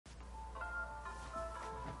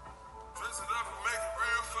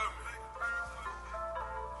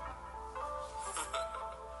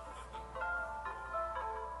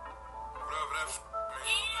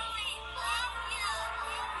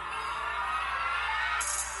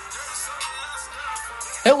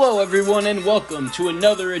Hello, everyone, and welcome to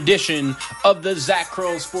another edition of the Zach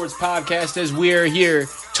Krull Sports Podcast as we are here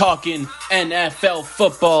talking NFL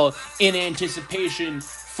football in anticipation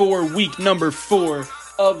for week number 4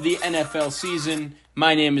 of the NFL season.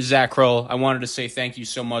 My name is Zach Krull. I wanted to say thank you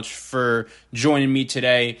so much for joining me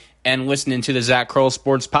today and listening to the Zach Krull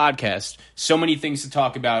Sports Podcast. So many things to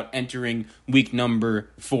talk about entering week number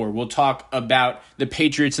 4. We'll talk about the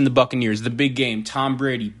Patriots and the Buccaneers, the big game, Tom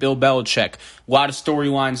Brady, Bill Bellicheck. A lot of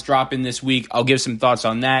storylines dropping this week. I'll give some thoughts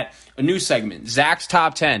on that. A new segment, Zach's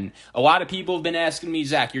Top 10. A lot of people have been asking me,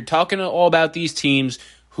 Zach, you're talking all about these teams.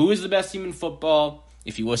 Who is the best team in football?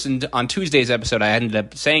 If you listened on Tuesday's episode, I ended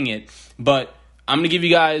up saying it. But I'm going to give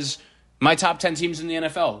you guys my top 10 teams in the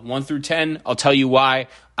NFL, 1 through 10. I'll tell you why.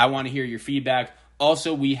 I want to hear your feedback.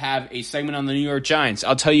 Also, we have a segment on the New York Giants.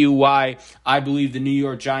 I'll tell you why I believe the New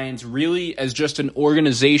York Giants really, as just an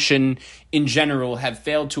organization in general, have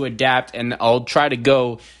failed to adapt, and I'll try to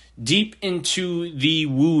go deep into the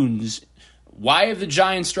wounds. Why have the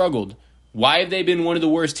Giants struggled? Why have they been one of the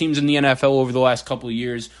worst teams in the NFL over the last couple of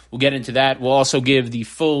years? We'll get into that. We'll also give the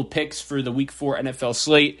full picks for the Week 4 NFL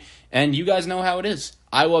slate, and you guys know how it is.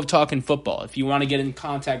 I love talking football. If you want to get in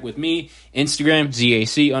contact with me, Instagram,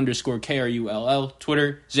 ZAC_KRULL,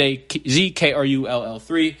 Twitter,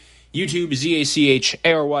 ZKRULL3, YouTube,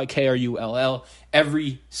 ZACHARYKRULL.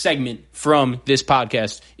 Every segment from this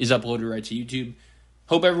podcast is uploaded right to YouTube.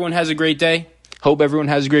 Hope everyone has a great day. Hope everyone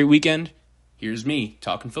has a great weekend. Here's me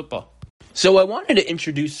talking football. So I wanted to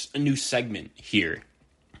introduce a new segment here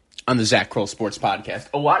on the Zach Krull Sports Podcast.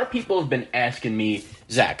 A lot of people have been asking me,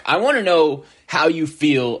 Zach, I want to know how you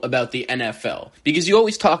feel about the NFL, because you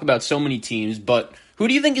always talk about so many teams, but who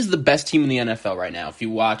do you think is the best team in the NFL right now? If you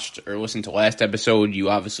watched or listened to last episode, you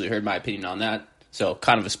obviously heard my opinion on that, so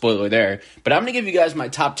kind of a spoiler there. But I'm going to give you guys my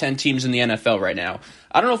top 10 teams in the NFL right now.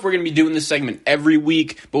 I don't know if we're going to be doing this segment every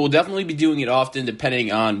week, but we'll definitely be doing it often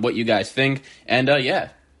depending on what you guys think. And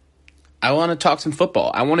I want to talk some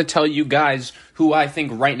football. I want to tell you guys who I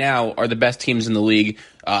think right now are the best teams in the league,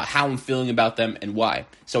 how I'm feeling about them, and why.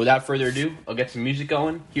 So without further ado, I'll get some music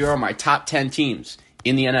going. Here are my top 10 teams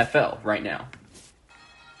in the NFL right now.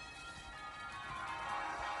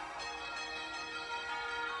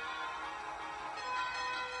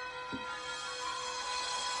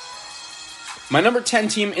 My number 10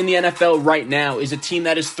 team in the NFL right now is a team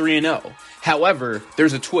that is 3-0. However,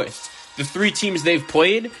 there's a twist. The 3 teams they've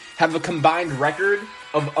played have a combined record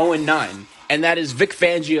of 0-9, and that is Vic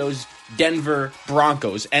Fangio's Denver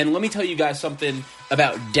Broncos. And let me tell you guys something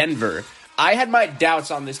about Denver. I had my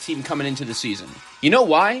doubts on this team coming into the season. You know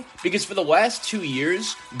why? Because for the last 2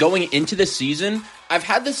 years, going into the season, I've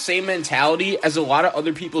had the same mentality as a lot of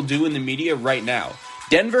other people do in the media right now.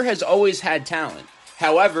 Denver has always had talent.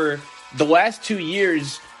 However, the last 2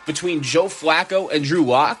 years between Joe Flacco and Drew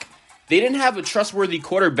Lock, they didn't have a trustworthy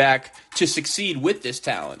quarterback to succeed with this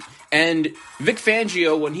talent. And Vic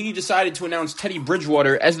Fangio, when he decided to announce Teddy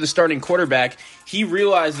Bridgewater as the starting quarterback, he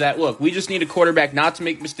realized that, look, we just need a quarterback not to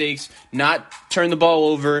make mistakes, not turn the ball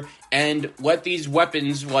over, and let these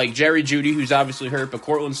weapons like Jerry Jeudy, who's obviously hurt, but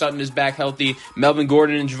Cortland Sutton is back healthy, Melvin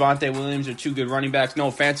Gordon and Javonte Williams are 2 good running backs, no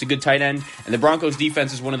offense, a good tight end, and the Broncos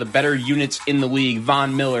defense is one of the better units in the league.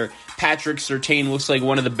 Von Miller, Patrick Surtain looks like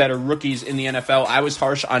one of the better rookies in the NFL. I was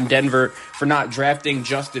harsh on Denver for not drafting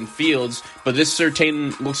Justin Fields, but this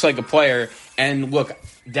Surtain looks like a player. And look,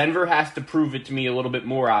 Denver has to prove it to me a little bit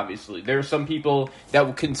more, obviously. There are some people that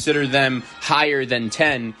will consider them higher than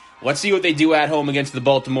 10. Let's see what they do at home against the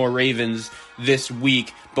Baltimore Ravens this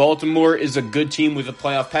week. Baltimore is a good team with a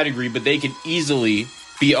playoff pedigree, but they could easily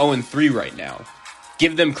be 0-3 right now.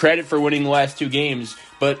 Give them credit for winning the last 2 games,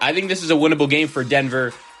 but I think this is a winnable game for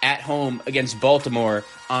Denver at home against Baltimore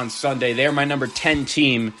on Sunday. They're my number 10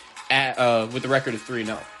 team with a record of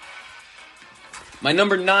 3-0. My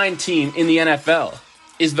number 9 team in the NFL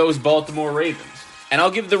is those Baltimore Ravens. And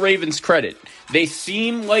I'll give the Ravens credit. They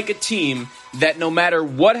seem like a team that no matter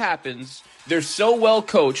what happens, they're so well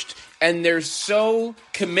coached and they're so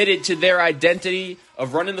committed to their identity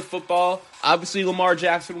of running the football. Obviously, Lamar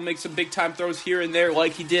Jackson will make some big-time throws here and there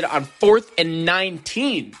like he did on 4th and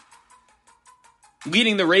 19.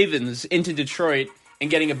 Leading the Ravens into Detroit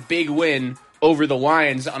and getting a big win over the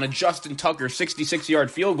Lions on a Justin Tucker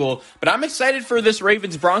 66-yard field goal. But I'm excited for this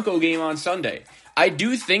Ravens-Bronco game on Sunday. I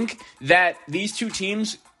do think that these 2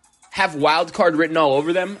 teams have wild card written all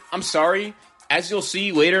over them. I'm sorry. As you'll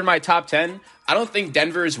see later in my top 10, I don't think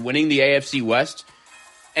Denver is winning the AFC West.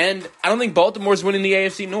 And I don't think Baltimore's winning the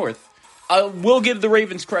AFC North. I will give the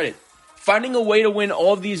Ravens credit. finding a way to win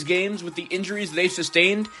all of these games with the injuries they've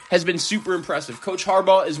sustained has been super impressive. Coach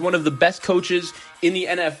Harbaugh is one of the best coaches in the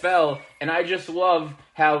NFL, and I just love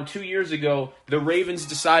how 2 years ago the Ravens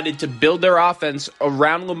decided to build their offense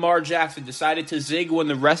around Lamar Jackson, decided to zig when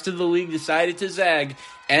the rest of the league decided to zag,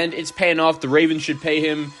 and it's paying off. The Ravens should pay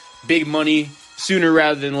him big money sooner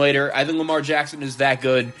rather than later. I think Lamar Jackson is that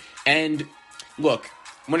good. And look,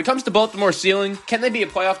 when it comes to Baltimore's ceiling, can they be a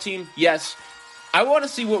playoff team? Yes. I want to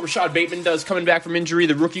see what Rashad Bateman does coming back from injury,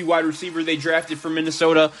 the rookie wide receiver they drafted from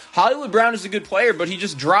Minnesota. Hollywood Brown is a good player, but he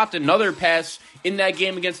just dropped another pass in that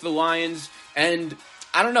game against the Lions. And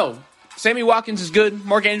I don't know. Sammy Watkins is good.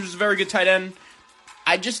 Mark Andrews is a very good tight end.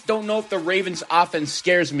 I just don't know if the Ravens offense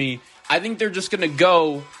scares me. I think they're just going to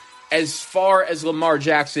go as far as Lamar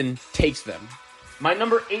Jackson takes them. My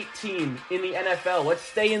number 8 team in the NFL. Let's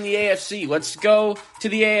stay in the AFC. Let's go to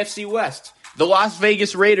the AFC West. The Las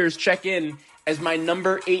Vegas Raiders check in as my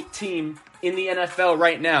number 8 team in the NFL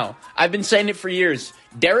right now. I've been saying it for years.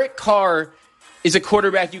 Derek Carr is a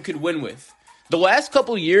quarterback you could win with. The last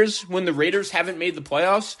couple years when the Raiders haven't made the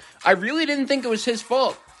playoffs, I really didn't think it was his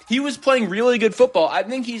fault. He was playing really good football. I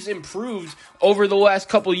think he's improved over the last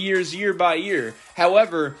couple years, year by year.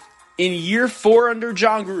 However, in year 4 under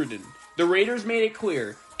John Gruden, the Raiders made it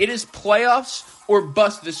clear it is playoffs or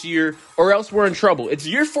bust this year, or else we're in trouble. It's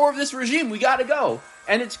year 4 of this regime. We got to go.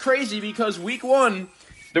 And it's crazy because week 1,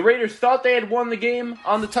 the Raiders thought they had won the game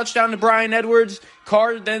on the touchdown to Bryan Edwards.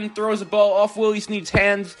 Carr then throws a ball off Willie Snead's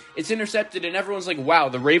hands. It's intercepted, and everyone's like, wow,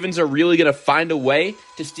 the Ravens are really going to find a way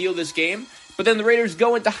to steal this game. But then the Raiders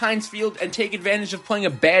go into Heinz Field and take advantage of playing a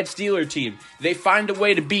bad Steeler team. They find a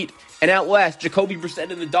way to beat and outlast Jacoby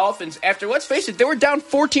Brissett and the Dolphins after, let's face it, they were down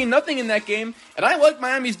 14-0 in that game. And I like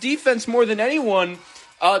Miami's defense more than anyone.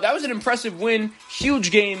 That was an impressive win.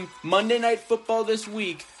 Huge game. Monday Night Football this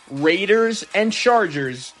week. Raiders and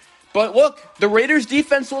Chargers. But look, the Raiders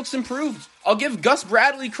defense looks improved. I'll give Gus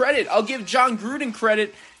Bradley credit. I'll give John Gruden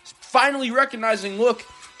credit. Finally recognizing, look,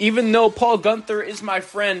 even though Paul Guenther is my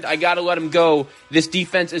friend, I got to let him go. This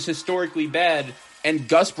defense is historically bad. And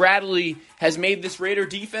Gus Bradley has made this Raider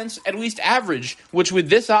defense at least average, which with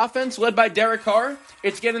this offense led by Derek Carr,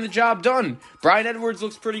 it's getting the job done. Bryan Edwards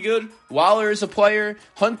looks pretty good. Waller is a player.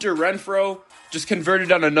 Hunter Renfrow just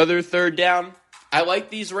converted on another third down. I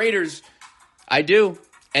like these Raiders. I do.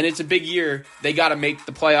 And it's a big year. They got to make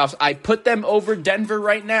the playoffs. I put them over Denver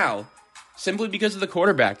right now simply because of the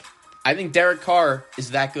quarterback. I think Derek Carr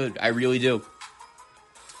is that good. I really do.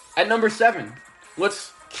 At number 7,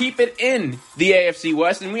 let's keep it in the AFC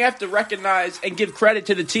West, and we have to recognize and give credit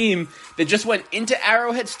to the team that just went into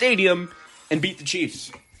Arrowhead Stadium and beat the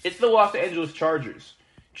Chiefs. It's the Los Angeles Chargers.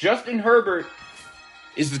 Justin Herbert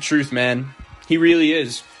is the truth, man. He really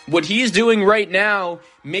is. What he is doing right now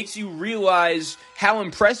makes you realize how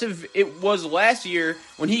impressive it was last year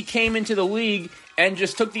when he came into the league and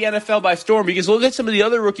just took the NFL by storm, because look at some of the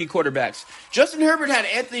other rookie quarterbacks. Justin Herbert had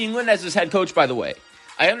Anthony Lynn as his head coach, by the way.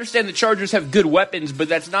 I understand the Chargers have good weapons, but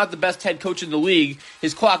that's not the best head coach in the league.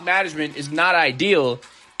 His clock management is not ideal.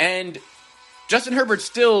 And Justin Herbert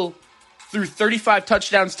still threw 35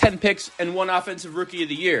 touchdowns, 10 picks, and 1 Offensive Rookie of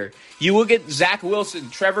the Year. You look at Zach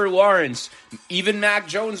Wilson, Trevor Lawrence, even Mac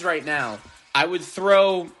Jones right now. I would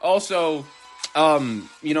throw also, a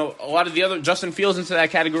lot of the other Justin Fields into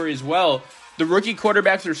that category as well. The rookie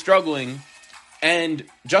quarterbacks are struggling, and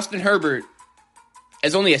Justin Herbert,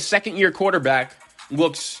 as only a second-year quarterback,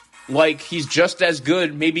 looks like he's just as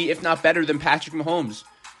good, maybe if not better, than Patrick Mahomes.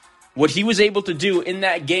 What he was able to do in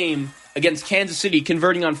that game against Kansas City,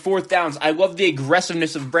 converting on 4th downs, I love the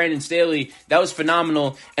aggressiveness of Brandon Staley. That was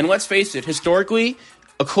phenomenal. And let's face it, historically,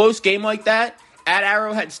 a close game like that at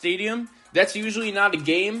Arrowhead Stadium, that's usually not a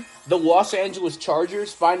game the Los Angeles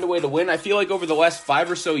Chargers find a way to win. I feel like over the last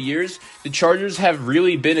 5 or so years, the Chargers have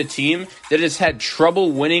really been a team that has had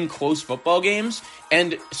trouble winning close football games.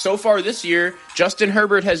 And so far this year, Justin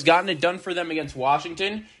Herbert has gotten it done for them against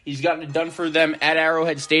Washington. He's gotten it done for them at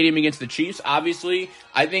Arrowhead Stadium against the Chiefs. Obviously,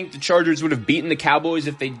 I think the Chargers would have beaten the Cowboys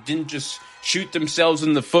if they didn't just shoot themselves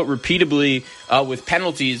in the foot repeatedly with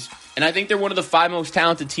penalties. And I think they're one of the 5 most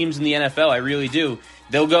talented teams in the NFL. I really do.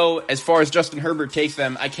 They'll go as far as Justin Herbert takes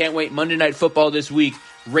them. I can't wait. Monday Night Football this week.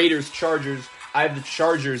 Raiders, Chargers. I have the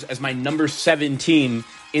Chargers as my number 7 team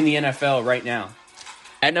in the NFL right now.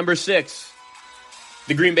 At number 6,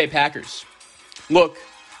 the Green Bay Packers. Look,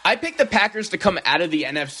 I picked the Packers to come out of the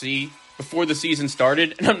NFC before the season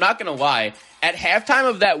started, and I'm not going to lie. At halftime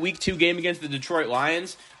of that Week 2 game against the Detroit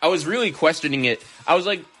Lions, I was really questioning it. I was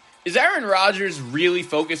like, is Aaron Rodgers really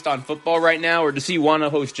focused on football right now, or does he want to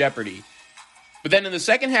host Jeopardy? But then in the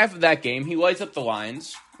second half of that game, he lights up the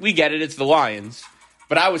Lions. We get it, it's the Lions.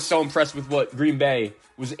 But I was so impressed with what Green Bay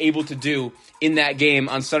was able to do in that game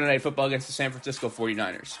on Sunday Night Football against the San Francisco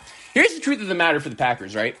 49ers. Here's the truth of the matter for the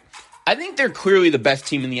Packers, right? I think they're clearly the best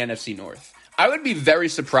team in the NFC North. I would be very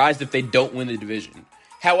surprised if they don't win the division.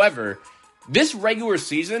 However, this regular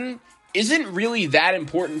season isn't really that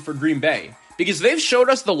important for Green Bay because they've showed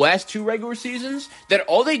us the last 2 regular seasons that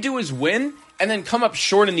all they do is win and then come up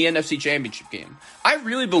short in the NFC Championship game. I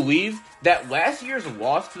really believe that last year's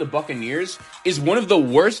loss to the Buccaneers is one of the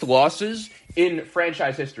worst losses in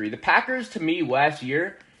franchise history. The Packers, to me, last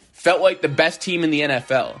year felt like the best team in the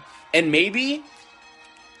NFL. And maybe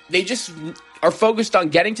they just are focused on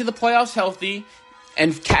getting to the playoffs healthy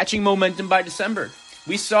and catching momentum by December.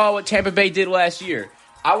 We saw what Tampa Bay did last year.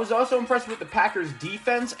 I was also impressed with the Packers'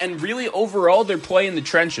 defense and really overall their play in the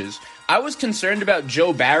trenches. I was concerned about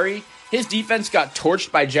Joe Barry. His defense got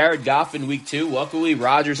torched by Jared Goff in Week 2. Luckily,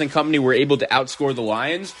 Rodgers and company were able to outscore the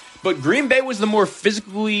Lions. But Green Bay was the more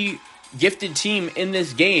physically gifted team in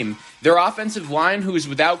this game. Their offensive line, who is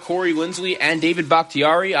without Corey Linsley and David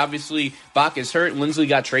Bakhtiari, obviously Bach is hurt, Linsley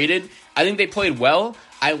got traded. I think they played well.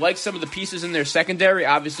 I like some of the pieces in their secondary.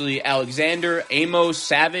 Obviously, Alexander, Amos,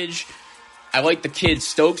 Savage. I like the kid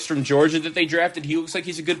Stokes from Georgia that they drafted. He looks like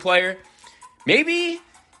he's a good player. Maybe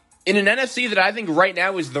in an NFC that I think right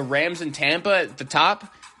now is the Rams and Tampa at the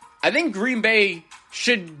top, I think Green Bay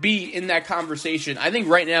should be in that conversation. I think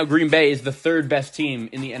right now Green Bay is the 3rd best team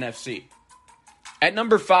in the NFC. At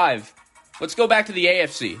number 5, let's go back to the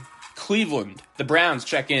AFC. Cleveland, the Browns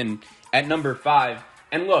check in at number 5.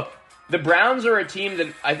 And look, the Browns are a team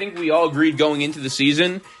that I think we all agreed going into the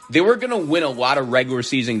season, they were going to win a lot of regular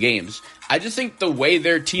season games. I just think the way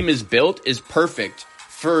their team is built is perfect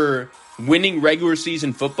for winning regular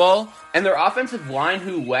season football. And their offensive line,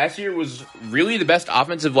 who last year was really the best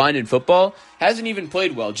offensive line in football, hasn't even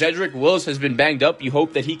played well. Jedrick Wills has been banged up. You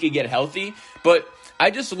hope that he could get healthy. But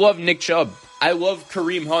I just love Nick Chubb. I love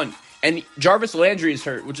Kareem Hunt. And Jarvis Landry is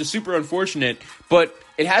hurt, which is super unfortunate, but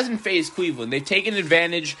it hasn't fazed Cleveland. They've taken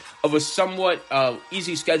advantage of a somewhat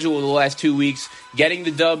easy schedule in the last 2 weeks, getting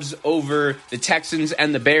the dubs over the Texans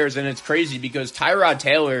and the Bears, and it's crazy because Tyrod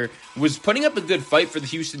Taylor was putting up a good fight for the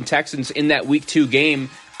Houston Texans in that Week 2 game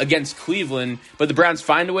against Cleveland, but the Browns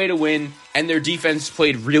find a way to win, and their defense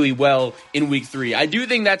played really well in Week 3. I do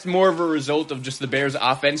think that's more of a result of just the Bears'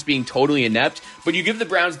 offense being totally inept, but you give the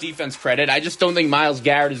Browns' defense credit. I just don't think Myles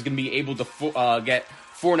Garrett is going to be able to get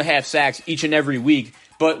 4.5 sacks each and every week.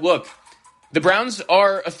 But look, the Browns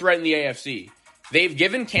are a threat in the AFC. They've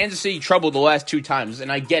given Kansas City trouble the last 2 times,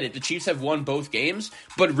 and I get it. The Chiefs have won both games,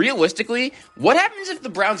 but realistically, what happens if the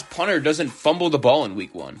Browns' punter doesn't fumble the ball in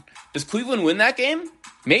Week 1? Does Cleveland win that game?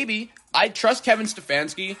 Maybe. I trust Kevin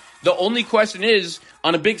Stefanski. The only question is,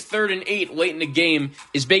 on a big 3rd and 8 late in the game,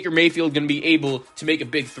 is Baker Mayfield going to be able to make a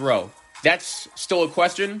big throw? That's still a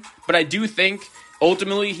question, but I do think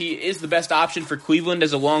ultimately he is the best option for Cleveland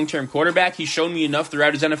as a long-term quarterback. He's shown me enough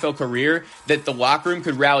throughout his NFL career that the locker room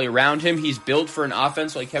could rally around him. He's built for an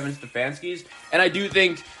offense like Kevin Stefanski's, and I do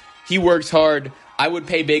think he works hard. I would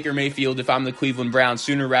pay Baker Mayfield if I'm the Cleveland Browns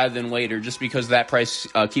sooner rather than later just because that price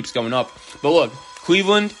keeps going up. But look,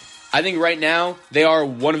 Cleveland, I think right now they are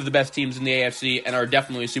one of the best teams in the AFC and are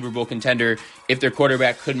definitely a Super Bowl contender if their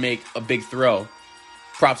quarterback could make a big throw.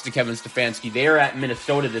 Props to Kevin Stefanski. They are at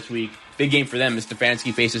Minnesota this week. Big game for them as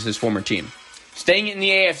Stefanski faces his former team. Staying in the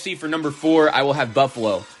AFC for number 4, I will have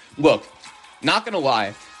Buffalo. Look, not going to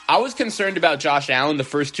lie, I was concerned about Josh Allen the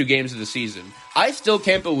first 2 games of the season. I still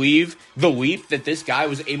can't believe the leap that this guy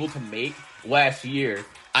was able to make last year.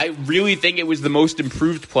 I really think it was the most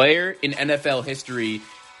improved player in NFL history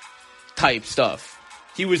type stuff.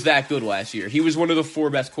 He was that good last year. He was one of the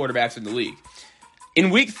 4 best quarterbacks in the league. In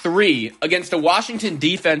Week 3, against a Washington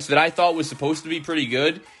defense that I thought was supposed to be pretty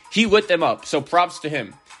good, he lit them up, so props to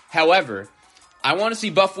him. However, I want to see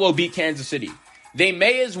Buffalo beat Kansas City. They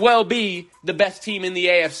may as well be the best team in the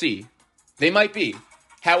AFC. They might be.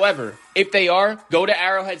 However, if they are, go to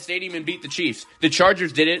Arrowhead Stadium and beat the Chiefs. The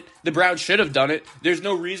Chargers did it. The Browns should have done it. There's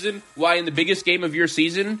no reason why in the biggest game of your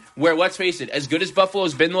season, where, let's face it, as good as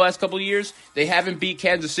Buffalo's been the last couple of years, they haven't beat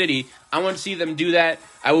Kansas City. I want to see them do that.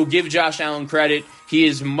 I will give Josh Allen credit. He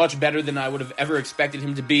is much better than I would have ever expected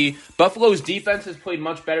him to be. Buffalo's defense has played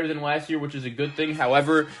much better than last year, which is a good thing.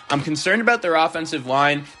 However, I'm concerned about their offensive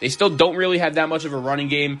line. They still don't really have that much of a running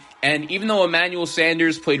game. And even though Emmanuel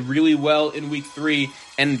Sanders played really well in Week 3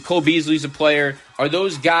 and Cole Beasley's a player, are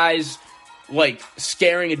those guys like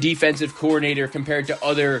scaring a defensive coordinator compared to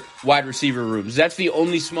other wide receiver rooms? That's the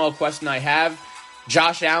only small question I have.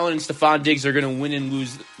 Josh Allen and Stephon Diggs are going to win and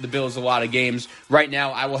lose the Bills a lot of games. Right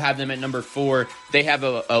now, I will have them at number 4. They have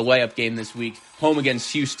a layup game this week, home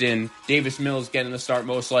against Houston. Davis Mills getting the start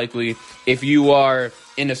most likely. If you are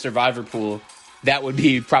in a survivor pool, that would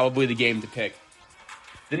be probably the game to pick.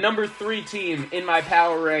 The number 3 team in my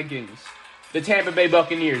power rankings, the Tampa Bay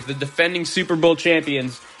Buccaneers, the defending Super Bowl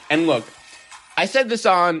champions. And look, I said this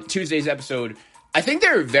on Tuesday's episode. I think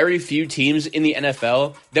there are very few teams in the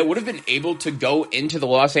NFL that would have been able to go into the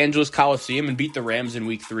Los Angeles Coliseum and beat the Rams in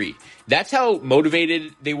Week 3. That's how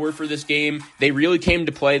motivated they were for this game. They really came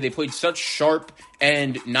to play. They played such sharp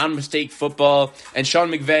and non-mistake football, and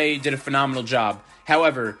Sean McVay did a phenomenal job.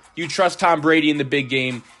 However, you trust Tom Brady in the big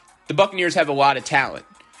game. The Buccaneers have a lot of talent.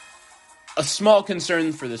 A small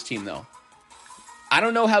concern for this team, though. I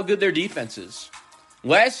don't know how good their defense is.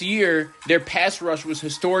 Last year, their pass rush was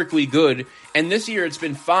historically good, and this year it's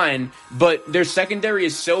been fine, but their secondary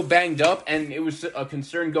is so banged up, and it was a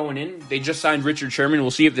concern going in. They just signed Richard Sherman. We'll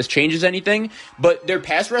see if this changes anything, but their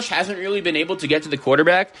pass rush hasn't really been able to get to the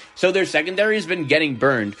quarterback, so their secondary has been getting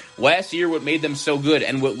burned. Last year, what made them so good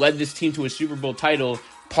and what led this team to a Super Bowl title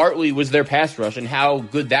partly was their pass rush and how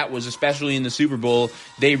good that was, especially in the Super Bowl.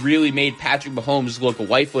 They really made Patrick Mahomes look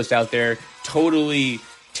lifeless out there, totally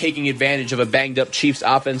taking advantage of a banged-up Chiefs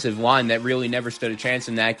offensive line that really never stood a chance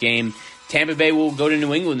in that game. Tampa Bay will go to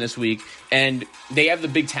New England this week, and they have the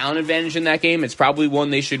big talent advantage in that game. It's probably one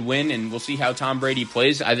they should win, and we'll see how Tom Brady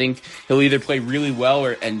plays. I think he'll either play really well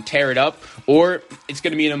and tear it up, or it's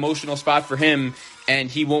going to be an emotional spot for him, and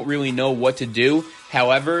he won't really know what to do.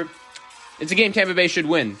 However, it's a game Tampa Bay should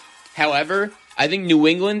win. However, I think New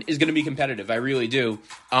England is going to be competitive. I really do.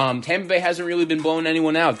 Tampa Bay hasn't really been blowing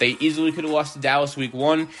anyone out. They easily could have lost to Dallas Week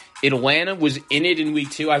 1. Atlanta was in it in Week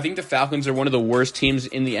 2. I think the Falcons are one of the worst teams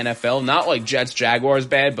in the NFL. Not like Jets, Jaguars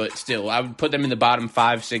bad, but still, I would put them in the bottom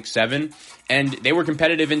 5, 6, 7. And they were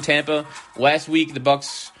competitive in Tampa. Last week, the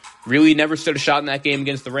Bucs really never stood a shot in that game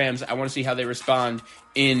against the Rams. I want to see how they respond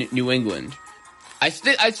in New England. I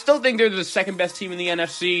still think they're the second best team in the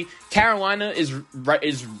NFC. Carolina is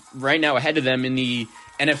right now ahead of them in the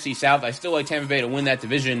NFC South. I still like Tampa Bay to win that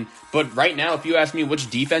division. But right now, if you ask me which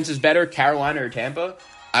defense is better, Carolina or Tampa,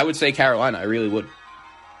 I would say Carolina. I really would.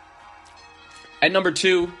 At number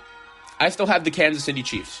 2, I still have the Kansas City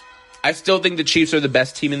Chiefs. I still think the Chiefs are the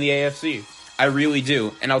best team in the AFC. I really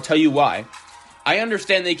do. And I'll tell you why. I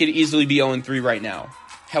understand they could easily be 0-3 right now.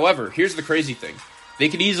 However, here's the crazy thing. They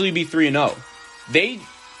could easily be 3-0. They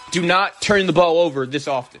do not turn the ball over this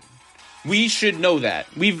often. We should know that.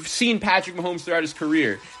 We've seen Patrick Mahomes throughout his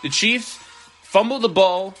career. The Chiefs fumbled the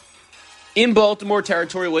ball in Baltimore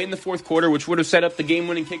territory late in the fourth quarter, which would have set up the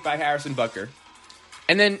game-winning kick by Harrison Butker.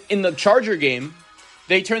 And then in the Charger game,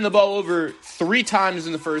 they turned the ball over 3 times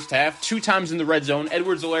in the first half, 2 times in the red zone.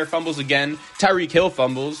 Edwards-Helaire fumbles again. Tyreek Hill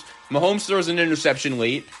fumbles. Mahomes throws an interception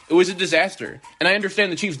late. It was a disaster. And I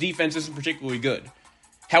understand the Chiefs' defense isn't particularly good.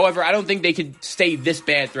 However, I don't think they could stay this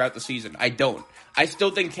bad throughout the season. I don't. I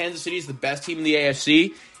still think Kansas City is the best team in the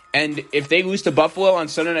AFC, and if they lose to Buffalo on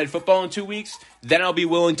Sunday Night Football in 2 weeks, then I'll be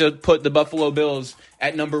willing to put the Buffalo Bills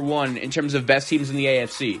at number 1 in terms of best teams in the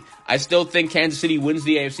AFC. I still think Kansas City wins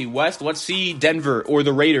the AFC West. Let's see Denver or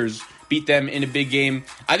the Raiders beat them in a big game.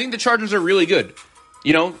 I think the Chargers are really good.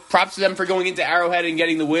 You know, props to them for going into Arrowhead and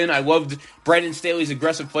getting the win. I loved Brandon Staley's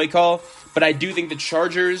aggressive play call, but I do think the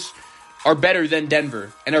Chargers are better than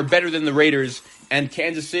Denver and are better than the Raiders. And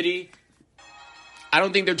Kansas City, I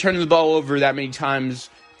don't think they're turning the ball over that many times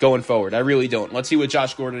going forward. I really don't. Let's see what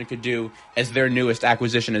Josh Gordon could do as their newest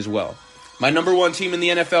acquisition as well. My number 1 team in the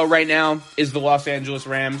NFL right now is the Los Angeles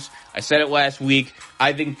Rams. I said it last week.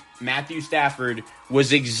 I think Matthew Stafford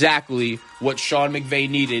was exactly what Sean McVay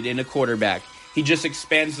needed in a quarterback. He just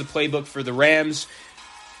expands the playbook for the Rams.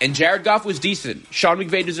 And Jared Goff was decent. Sean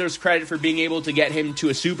McVay deserves credit for being able to get him to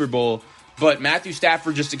a Super Bowl. But Matthew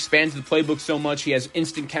Stafford just expands the playbook so much. He has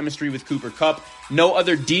instant chemistry with Cooper Kupp. No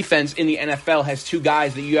other defense in the NFL has 2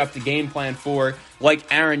 guys that you have to game plan for,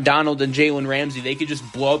 like Aaron Donald and Jalen Ramsey. They could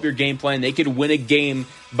just blow up your game plan. They could win a game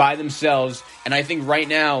by themselves. And I think right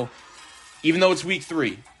now, even though it's week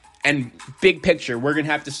 3, and big picture, we're going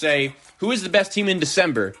to have to say, who is the best team in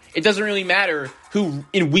December? It doesn't really matter who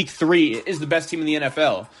in week 3 is the best team in the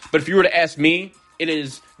NFL. But if you were to ask me, it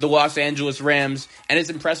is the Los Angeles Rams, and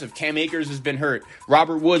it's impressive. Cam Akers has been hurt.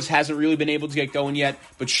 Robert Woods hasn't really been able to get going yet,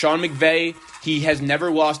 but Sean McVay, he has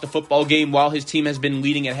never lost a football game while his team has been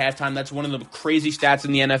leading at halftime. That's one of the crazy stats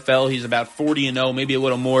in the NFL. He's about 40-0, maybe a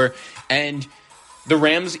little more, and the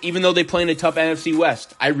Rams, even though they play in a tough NFC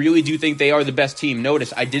West, I really do think they are the best team.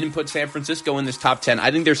 Notice, I didn't put San Francisco in this top 10.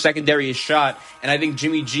 I think their secondary is shot, and I think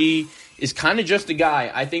Jimmy G is kind of just a guy.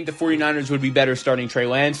 I think the 49ers would be better starting Trey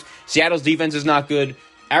Lance. Seattle's defense is not good.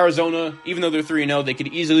 Arizona, even though they're 3-0, they could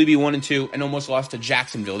easily be 1-2 and almost lost to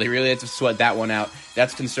Jacksonville. They really had to sweat that one out.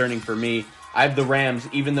 That's concerning for me. I have the Rams,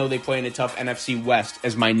 even though they play in a tough NFC West,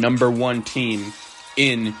 as my number one team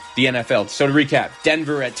in the NFL. So to recap,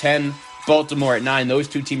 Denver at 10, Baltimore at 9. Those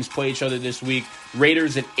two teams play each other this week.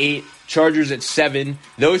 Raiders at 8, Chargers at 7.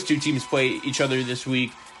 Those two teams play each other this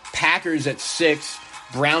week. Packers at 6,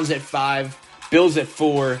 Browns at 5, Bills at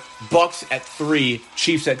 4, Bucks at 3,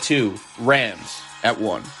 Chiefs at 2, Rams at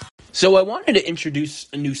 1. So I wanted to introduce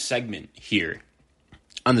a new segment here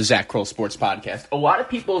on the Zach Krull Sports Podcast. A lot of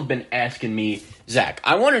people have been asking me, Zach,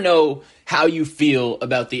 I want to know how you feel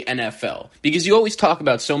about the NFL, because you always talk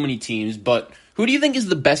about so many teams, but who do you think is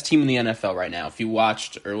the best team in the NFL right now? If you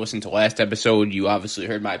watched or listened to last episode, you obviously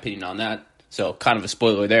heard my opinion on that, so kind of a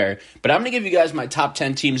spoiler there. But I'm going to give you guys my top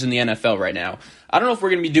 10 teams in the NFL right now. I don't know if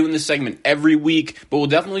we're going to be doing this segment every week, but we'll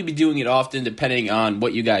definitely be doing it often depending on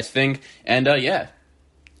what you guys think. And yeah,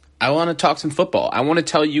 I want to talk some football. I want to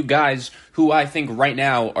tell you guys who I think right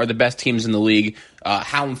now are the best teams in the league,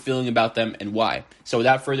 how I'm feeling about them, and why. So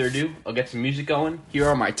without further ado, I'll get some music going. Here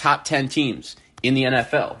are my top 10 teams in the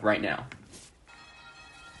NFL right now.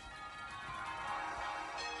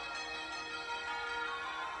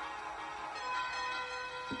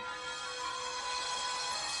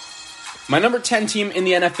 My number 10 team in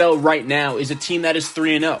the NFL right now is a team that is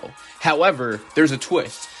 3-0. However, there's a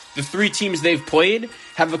twist. The three teams they've played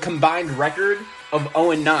have a combined record of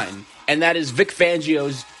 0-9, and that is Vic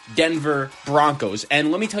Fangio's Denver Broncos.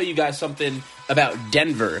 And let me tell you guys something about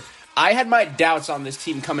Denver. I had my doubts on this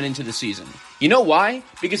team coming into the season. You know why?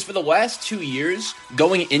 Because for the last 2 years,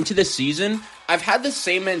 going into the season, I've had the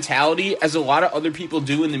same mentality as a lot of other people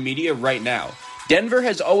do in the media right now. Denver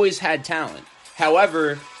has always had talent.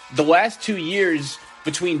 However, the last 2 years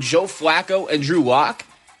between Joe Flacco and Drew Lock,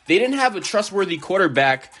 they didn't have a trustworthy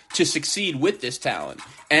quarterback to succeed with this talent.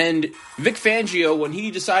 And Vic Fangio, when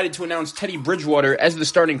he decided to announce Teddy Bridgewater as the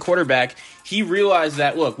starting quarterback, he realized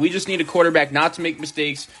that, look, we just need a quarterback not to make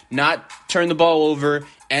mistakes, not turn the ball over,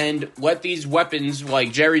 and let these weapons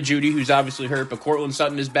like Jerry Jeudy, who's obviously hurt, but Cortland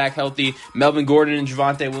Sutton is back healthy, Melvin Gordon and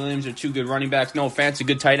Javonte Williams are two good running backs, no offense, a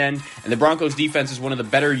good tight end, and the Broncos defense is one of the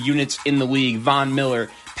better units in the league. Von Miller,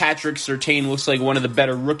 Patrick Surtain looks like one of the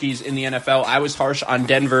better rookies in the NFL. I was harsh on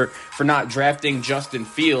Denver for not drafting Justin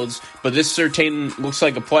Fields, but this Surtain looks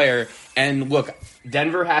like a player. And look,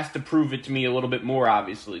 Denver has to prove it to me a little bit more,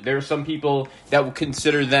 obviously. There are some people that will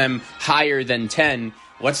consider them higher than 10.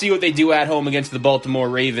 Let's see what they do at home against the Baltimore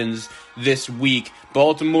Ravens this week.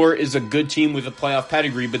 Baltimore is a good team with a playoff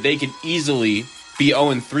pedigree, but they could easily be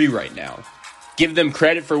 0-3 right now. Give them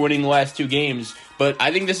credit for winning the last two games, but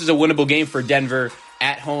I think this is a winnable game for Denver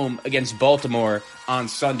at home against Baltimore on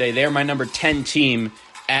Sunday. They're my number 10 team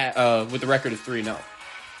with a record of 3-0.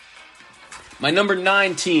 My number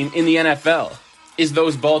 9 team in the NFL is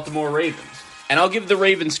those Baltimore Ravens. And I'll give the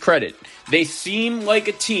Ravens credit. They seem like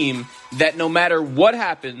a team that no matter what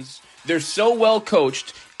happens, they're so well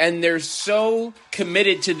coached and they're so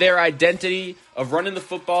committed to their identity of running the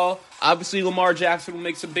football. Obviously, Lamar Jackson will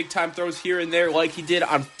make some big-time throws here and there like he did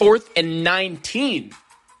on 4th and 19.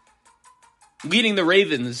 Leading the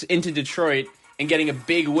Ravens into Detroit and getting a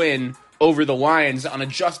big win over the Lions on a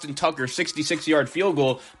Justin Tucker 66-yard field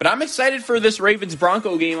goal. But I'm excited for this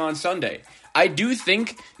Ravens-Bronco game on Sunday. I do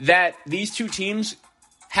think that these two teams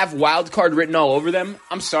have wild card written all over them.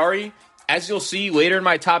 I'm sorry. As you'll see later in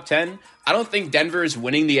my top 10, I don't think Denver is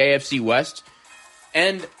winning the AFC West.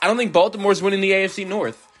 And I don't think Baltimore's winning the AFC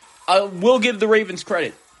North. I will give the Ravens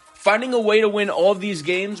credit. Finding a way to win all of these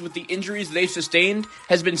games with the injuries they've sustained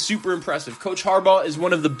has been super impressive. Coach Harbaugh is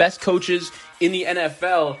one of the best coaches in the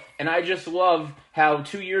NFL, and I just love how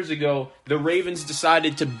 2 years ago the Ravens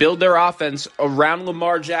decided to build their offense around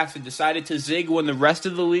Lamar Jackson, decided to zig when the rest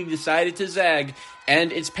of the league decided to zag,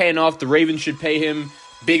 and it's paying off. The Ravens should pay him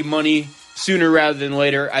big money sooner rather than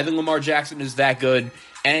later. I think Lamar Jackson is that good.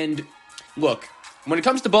 And look, when it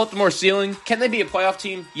comes to Baltimore's ceiling, can they be a playoff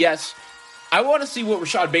team? Yes. I want to see what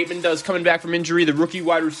Rashad Bateman does coming back from injury, the rookie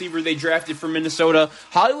wide receiver they drafted from Minnesota.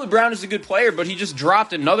 Hollywood Brown is a good player, but he just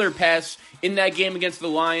dropped another pass in that game against the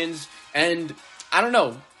Lions. And I don't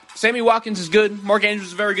know. Sammy Watkins is good. Mark Andrews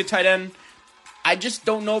is a very good tight end. I just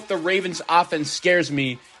don't know if the Ravens offense scares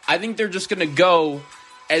me. I think they're just going to go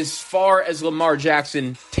as far as Lamar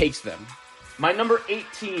Jackson takes them. My number 8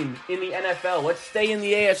 team in the NFL. Let's stay in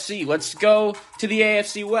the AFC. Let's go to the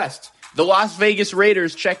AFC West. The Las Vegas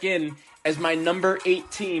Raiders check in as my number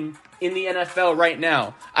 8 team in the NFL right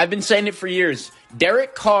now. I've been saying it for years.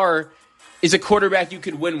 Derek Carr is a quarterback you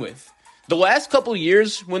could win with. The last couple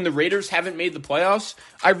years when the Raiders haven't made the playoffs,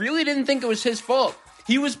 I really didn't think it was his fault.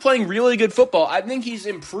 He was playing really good football. I think he's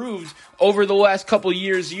improved over the last couple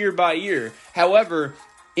years, year by year. However,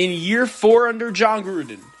 in year 4 under John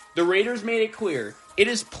Gruden, the Raiders made it clear it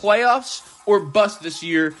is playoffs or bust this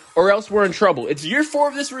year, or else we're in trouble. It's year 4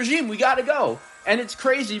 of this regime. We got to go. And it's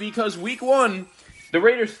crazy because week 1, the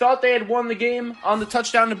Raiders thought they had won the game on the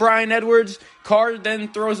touchdown to Bryan Edwards. Carr then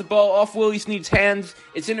throws a ball off Willie Snead's hands.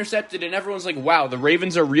 It's intercepted, and everyone's like, wow, the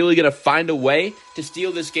Ravens are really going to find a way to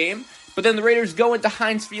steal this game. But then the Raiders go into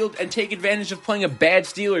Heinz Field and take advantage of playing a bad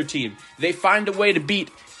Steeler team. They find a way to beat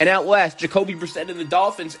and outlast Jacoby Brissett and the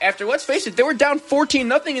Dolphins after, let's face it, they were down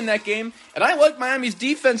 14-0 in that game. And I like Miami's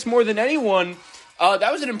defense more than anyone.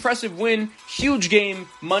 That was an impressive win. Huge game.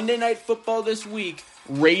 Monday Night Football this week.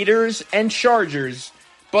 Raiders and Chargers.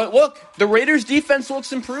 But look, the Raiders defense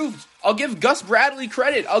looks improved. I'll give Gus Bradley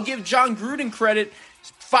credit. I'll give John Gruden credit.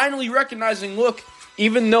 Finally recognizing, look,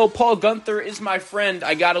 even though Paul Guenther is my friend,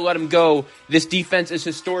 I got to let him go. This defense is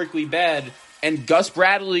historically bad. And Gus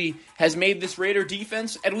Bradley has made this Raider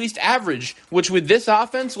defense at least average, which with this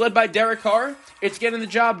offense led by Derek Carr, it's getting the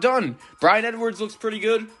job done. Bryan Edwards looks pretty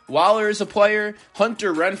good. Waller is a player.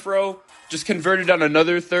 Hunter Renfrow just converted on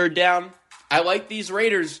another third down. I like these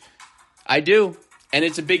Raiders. I do. And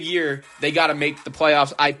it's a big year. They got to make the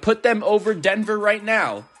playoffs. I put them over Denver right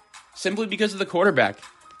now simply because of the quarterback.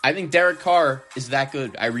 I think Derek Carr is that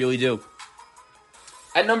good. I really do.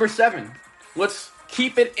 At number 7, let's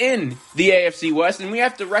keep it in the AFC West, and we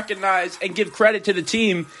have to recognize and give credit to the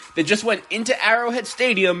team that just went into Arrowhead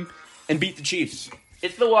Stadium and beat the Chiefs.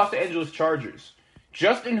 It's the Los Angeles Chargers.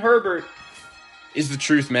 Justin Herbert is the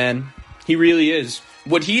truth, man. He really is.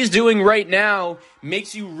 What he is doing right now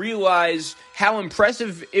makes you realize how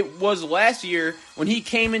impressive it was last year when he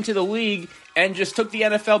came into the league and just took the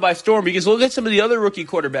NFL by storm, because look at some of the other rookie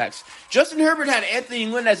quarterbacks. Justin Herbert had Anthony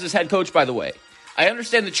Lynn as his head coach, by the way. I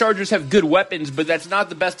understand the Chargers have good weapons, but that's not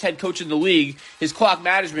the best head coach in the league. His clock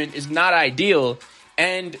management is not ideal.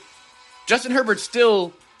 And Justin Herbert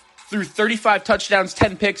still threw 35 touchdowns,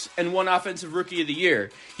 10 picks, and 1 Offensive Rookie of the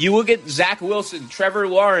Year. You look at Zach Wilson, Trevor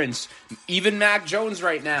Lawrence, even Mac Jones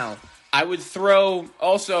right now. I would throw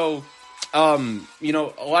also, a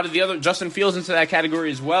lot of the other Justin Fields into that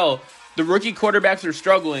category as well. The rookie quarterbacks are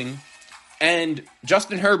struggling, and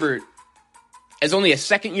Justin Herbert, as only a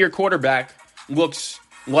second-year quarterback, looks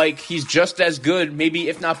like he's just as good, maybe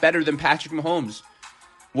if not better, than Patrick Mahomes.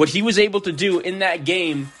 What he was able to do in that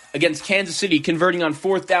game against Kansas City, converting on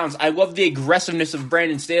 4th downs, I love the aggressiveness of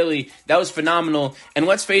Brandon Staley. That was phenomenal. And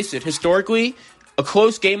let's face it, historically, a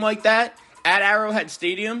close game like that at Arrowhead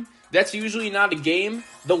Stadium, that's usually not a game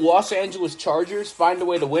the Los Angeles Chargers find a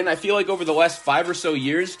way to win. I feel like over the last 5 or so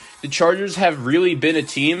years, the Chargers have really been a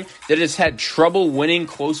team that has had trouble winning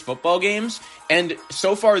close football games. And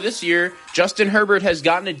so far this year, Justin Herbert has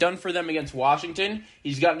gotten it done for them against Washington.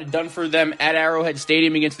 He's gotten it done for them at Arrowhead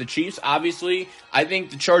Stadium against the Chiefs. Obviously, I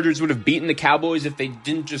think the Chargers would have beaten the Cowboys if they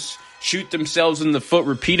didn't just shoot themselves in the foot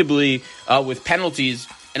repeatedly with penalties.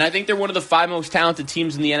 And I think they're one of the 5 most talented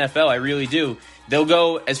teams in the NFL. I really do. They'll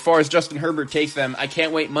go as far as Justin Herbert takes them. I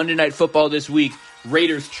can't wait. Monday Night Football this week.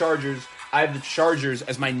 Raiders, Chargers. I have the Chargers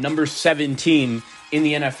as my number 17 in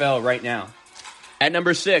the NFL right now. At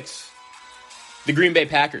number 6, the Green Bay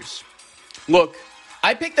Packers. Look,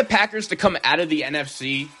 I picked the Packers to come out of the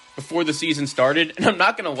NFC before the season started, and I'm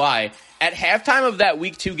not going to lie. At halftime of that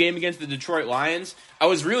Week 2 game against the Detroit Lions, I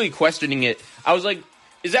was really questioning it. I was like,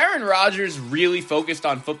 is Aaron Rodgers really focused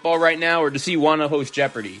on football right now, or does he want to host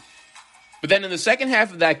Jeopardy? But then in the second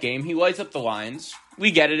half of that game, he lights up the Lions. We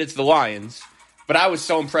get it, it's the Lions. But I was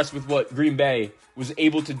so impressed with what Green Bay was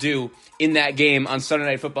able to do in that game on Sunday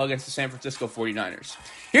Night Football against the San Francisco 49ers.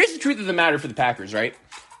 Here's the truth of the matter for the Packers, right?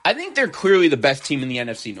 I think they're clearly the best team in the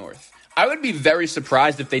NFC North. I would be very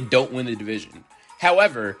surprised if they don't win the division.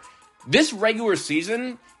 However, this regular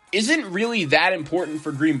season isn't really that important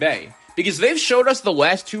for Green Bay, because they've showed us the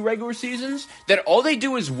last 2 regular seasons that all they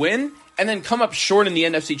do is win and then come up short in the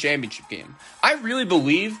NFC Championship game. I really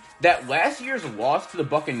believe that last year's loss to the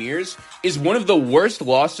Buccaneers is one of the worst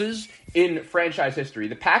losses in franchise history.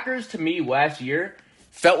 The Packers, to me, last year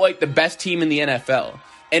felt like the best team in the NFL.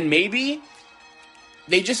 And maybe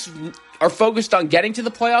they just are focused on getting to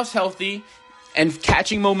the playoffs healthy and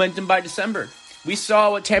catching momentum by December. We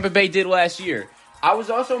saw what Tampa Bay did last year. I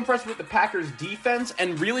was also impressed with the Packers' defense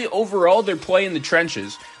and really overall their play in the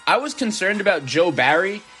trenches. I was concerned about Joe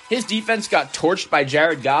Barry. His defense got torched by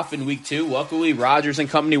Jared Goff in Week 2. Luckily, Rodgers and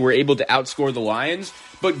company were able to outscore the Lions.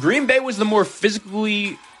 But Green Bay was the more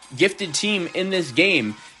physically gifted team in this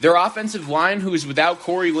game. Their offensive line, who is without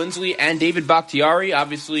Corey Linsley and David Bakhtiari,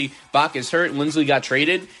 obviously Bach is hurt, Linsley got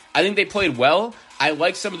traded. I think they played well. I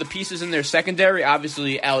like some of the pieces in their secondary,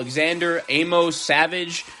 obviously Alexander, Amos,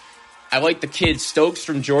 Savage. I like the kid Stokes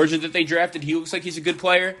from Georgia that they drafted. He looks like he's a good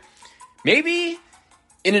player. Maybe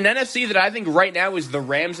in an NFC that I think right now is the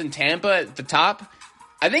Rams and Tampa at the top,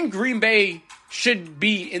 I think Green Bay should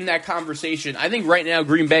be in that conversation. I think right now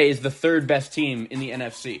Green Bay is the third best team in the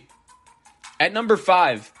NFC. At number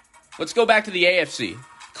 5, let's go back to the AFC.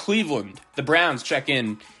 Cleveland, the Browns check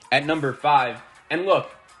in at number 5. And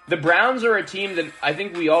look, the Browns are a team that I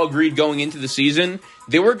think we all agreed going into the season,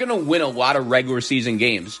 they were going to win a lot of regular season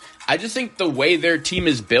games. I just think the way their team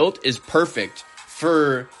is built is perfect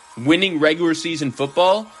for winning regular season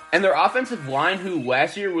football. And their offensive line, who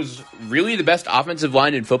last year was really the best offensive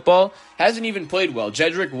line in football, hasn't even played well.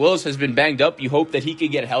 Jedrick Wills has been banged up. You hope that he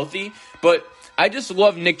could get healthy. But I just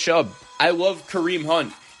love Nick Chubb. I love Kareem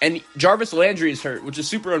Hunt. And Jarvis Landry is hurt, which is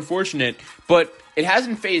super unfortunate, but it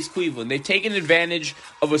hasn't fazed Cleveland. They've taken advantage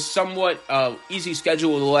of a somewhat easy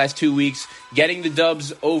schedule the last 2 weeks, getting the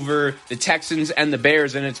dubs over the Texans and the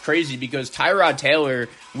Bears, and it's crazy because Tyrod Taylor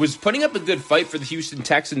was putting up a good fight for the Houston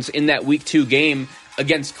Texans in that Week 2 game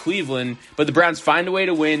against Cleveland, but the Browns find a way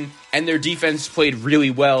to win, and their defense played really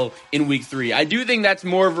well in Week 3. I do think that's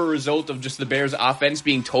more of a result of just the Bears' offense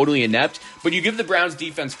being totally inept, but you give the Browns'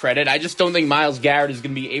 defense credit. I just don't think Myles Garrett is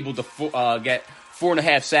going to be able to get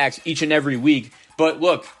 4.5 sacks each and every week. But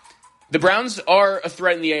look, the Browns are a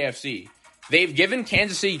threat in the AFC. They've given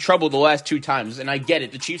Kansas City trouble the last 2 times, and I get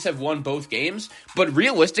it. The Chiefs have won both games, but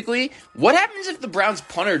realistically, what happens if the Browns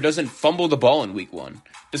punter doesn't fumble the ball in Week 1?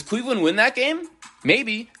 Does Cleveland win that game?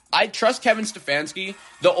 Maybe. I trust Kevin Stefanski.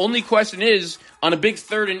 The only question is, on a big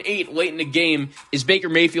 3rd and 8 late in the game, is Baker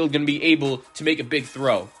Mayfield going to be able to make a big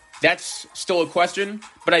throw? That's still a question,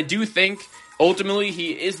 but I do think ultimately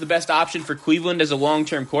he is the best option for Cleveland as a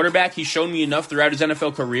long-term quarterback. He's shown me enough throughout his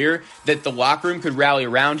NFL career that the locker room could rally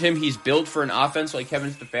around him. He's built for an offense like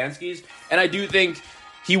Kevin Stefanski's, and I do think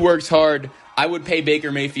he works hard. I would pay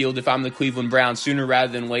Baker Mayfield if I'm the Cleveland Browns sooner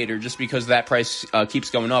rather than later, just because that price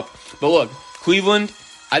keeps going up. But look, Cleveland,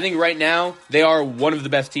 I think right now they are one of the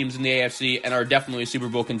best teams in the AFC and are definitely a Super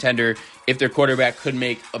Bowl contender if their quarterback could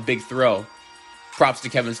make a big throw. Props to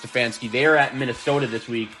Kevin Stefanski. They are at Minnesota this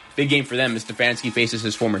week. Big game for them as Stefanski faces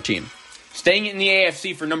his former team. Staying in the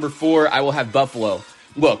AFC for number 4, I will have Buffalo.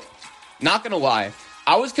 Look, not going to lie,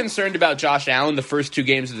 I was concerned about Josh Allen the first 2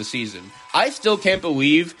 games of the season. I still can't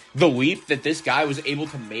believe the leap that this guy was able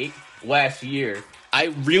to make last year. I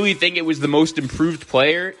really think it was the most improved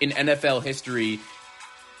player in NFL history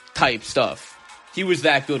type stuff. He was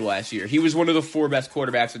that good last year. He was one of the 4 best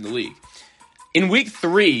quarterbacks in the league. In Week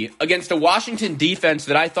 3, against a Washington defense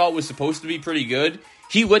that I thought was supposed to be pretty good,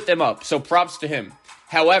 he lit them up, so props to him.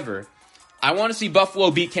 However, I want to see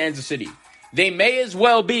Buffalo beat Kansas City. They may as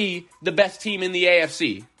well be the best team in the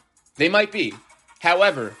AFC. They might be.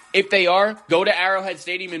 However, if they are, go to Arrowhead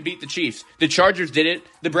Stadium and beat the Chiefs. The Chargers did it.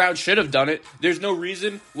 The Browns should have done it. There's no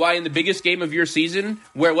reason why in the biggest game of your season,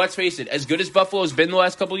 where, let's face it, as good as Buffalo's been the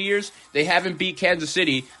last couple of years, they haven't beat Kansas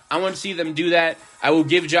City. I want to see them do that. I will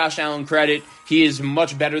give Josh Allen credit. He is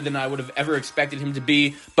much better than I would have ever expected him to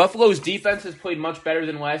be. Buffalo's defense has played much better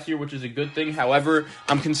than last year, which is a good thing. However,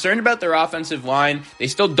 I'm concerned about their offensive line. They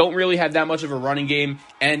still don't really have that much of a running game.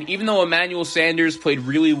 And even though Emmanuel Sanders played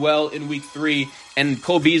really well in Week 3 and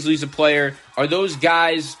Cole Beasley's a player, are those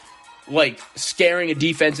guys like scaring a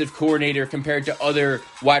defensive coordinator compared to other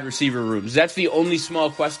wide receiver rooms? That's the only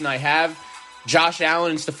small question I have. Josh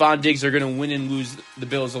Allen and Stephon Diggs are going to win and lose the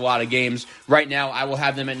Bills a lot of games. Right now, I will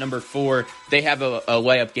have them at number 4. They have a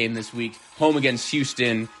layup game this week, home against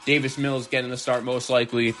Houston. Davis Mills getting the start most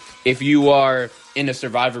likely. If you are in a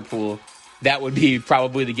survivor pool, that would be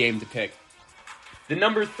probably the game to pick. The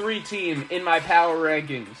number 3 team in my power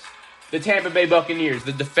rankings, the Tampa Bay Buccaneers,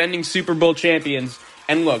 the defending Super Bowl champions.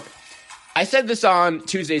 And look, I said this on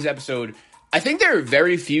Tuesday's episode, I think there are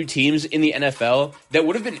very few teams in the NFL that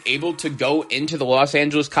would have been able to go into the Los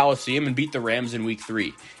Angeles Coliseum and beat the Rams in Week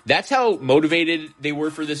 3. That's how motivated they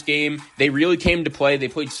were for this game. They really came to play. They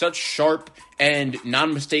played such sharp and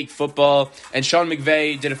non-mistake football, and Sean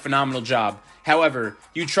McVay did a phenomenal job. However,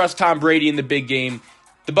 you trust Tom Brady in the big game.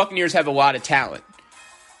 The Buccaneers have a lot of talent.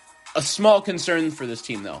 A small concern for this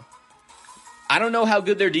team, though. I don't know how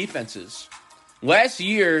good their defense is. Last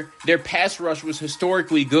year, their pass rush was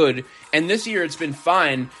historically good, and this year it's been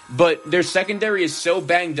fine, but their secondary is so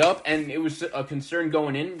banged up, and it was a concern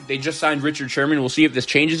going in. They just signed Richard Sherman. We'll see if this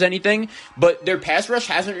changes anything, but their pass rush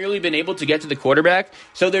hasn't really been able to get to the quarterback,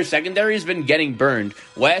 so their secondary has been getting burned.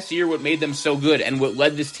 Last year, what made them so good and what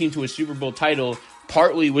led this team to a Super Bowl title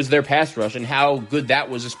partly was their pass rush and how good that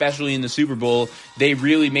was, especially in the Super Bowl. They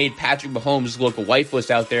really made Patrick Mahomes look lifeless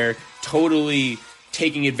out there, totally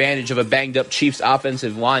taking advantage of a banged-up Chiefs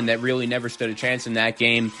offensive line that really never stood a chance in that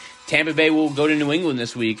game. Tampa Bay will go to New England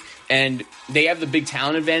this week, and they have the big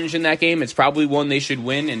talent advantage in that game. It's probably one they should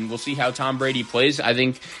win, and we'll see how Tom Brady plays. I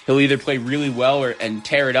think he'll either play really well and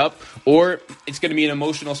tear it up, or it's going to be an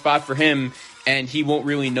emotional spot for him, and he won't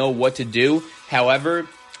really know what to do. However,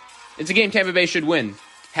 it's a game Tampa Bay should win.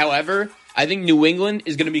 However, I think New England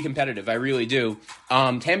is going to be competitive. I really do.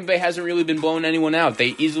 Tampa Bay hasn't really been blowing anyone out.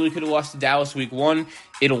 They easily could have lost to Dallas week 1.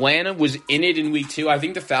 Atlanta was in it in week 2. I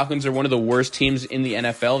think the Falcons are one of the worst teams in the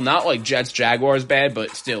NFL. Not like Jets, Jaguars bad,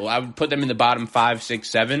 but still, I would put them in the bottom 5, 6,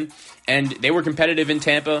 7. And they were competitive in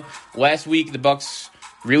Tampa. Last week, the Bucs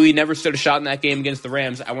really never stood a shot in that game against the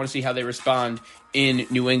Rams. I want to see how they respond in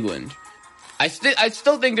New England. I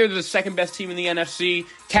still think they're the second best team in the NFC.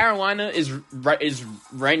 Carolina is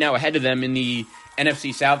right now ahead of them in the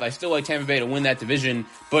NFC South. I still like Tampa Bay to win that division.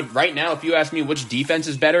 But right now, if you ask me which defense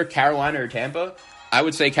is better, Carolina or Tampa, I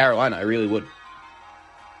would say Carolina. I really would.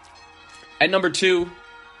 At number 2,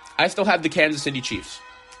 I still have the Kansas City Chiefs.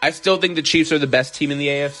 I still think the Chiefs are the best team in the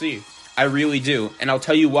AFC. I really do. And I'll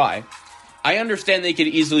tell you why. I understand they could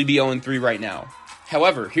easily be 0-3 right now.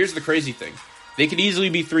 However, here's the crazy thing. They could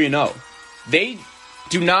easily be 3-0. They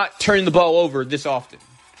do not turn the ball over this often.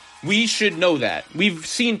 We should know that. We've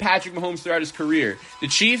seen Patrick Mahomes throughout his career. The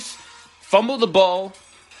Chiefs fumbled the ball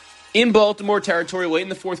in Baltimore territory late in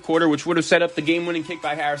the fourth quarter, which would have set up the game-winning kick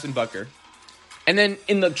by Harrison Butker. And then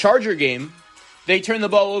in the Charger game, they turned the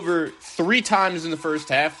ball over 3 times in the first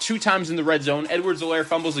half, 2 times in the red zone. Edwards-Helaire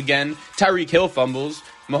fumbles again. Tyreek Hill fumbles.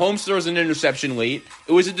 Mahomes throws an interception late.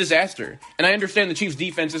 It was a disaster. And I understand the Chiefs'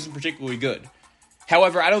 defense isn't particularly good.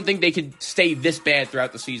 However, I don't think they could stay this bad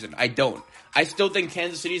throughout the season. I don't. I still think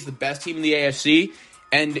Kansas City is the best team in the AFC,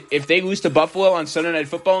 and if they lose to Buffalo on Sunday Night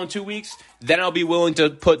Football in 2 weeks, then I'll be willing to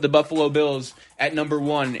put the Buffalo Bills at number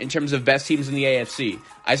 1 in terms of best teams in the AFC.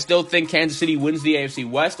 I still think Kansas City wins the AFC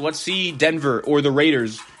West. Let's see Denver or the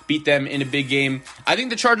Raiders beat them in a big game. I think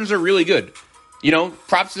the Chargers are really good. You know,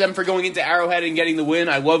 props to them for going into Arrowhead and getting the win.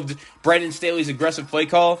 I loved Brandon Staley's aggressive play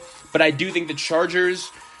call, but I do think the Chargers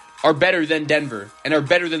are better than Denver and are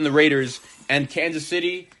better than the Raiders. And Kansas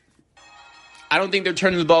City, I don't think they're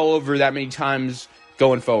turning the ball over that many times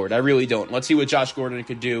going forward. I really don't. Let's see what Josh Gordon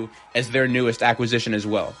could do as their newest acquisition as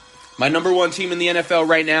well. My number 1 team in the NFL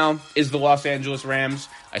right now is the Los Angeles Rams.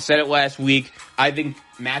 I said it last week. I think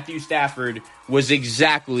Matthew Stafford was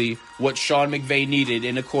exactly what Sean McVay needed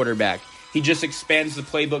in a quarterback. He just expands the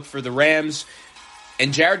playbook for the Rams.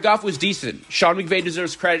 And Jared Goff was decent. Sean McVay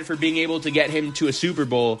deserves credit for being able to get him to a Super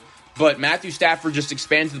Bowl. But Matthew Stafford just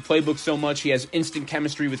expands the playbook so much. He has instant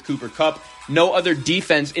chemistry with Cooper Kupp. No other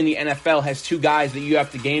defense in the NFL has 2 guys that you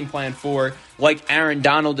have to game plan for, like Aaron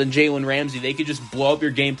Donald and Jalen Ramsey. They could just blow up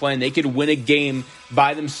your game plan. They could win a game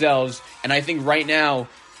by themselves. And I think right now,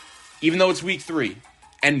 even though it's week 3,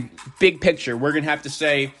 and big picture, we're going to have to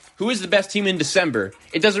say, who is the best team in December?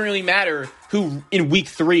 It doesn't really matter who in week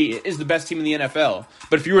 3 is the best team in the NFL.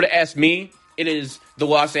 But if you were to ask me, it is the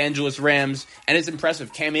Los Angeles Rams, and it's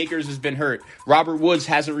impressive. Cam Akers has been hurt. Robert Woods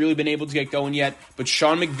hasn't really been able to get going yet, but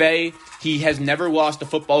Sean McVay, he has never lost a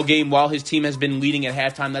football game while his team has been leading at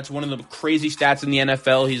halftime. That's one of the crazy stats in the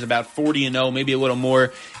NFL. He's about 40-0, maybe a little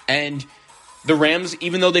more, and the Rams,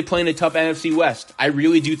 even though they play in a tough NFC West, I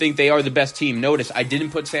really do think they are the best team. Notice, I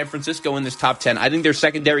didn't put San Francisco in this top 10. I think their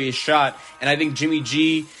secondary is shot, and I think Jimmy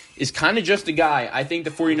G is kind of just a guy. I think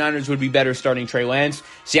the 49ers would be better starting Trey Lance.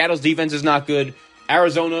 Seattle's defense is not good.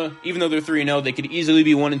 Arizona, even though they're 3-0, they could easily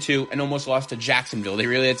be 1-2 and almost lost to Jacksonville. They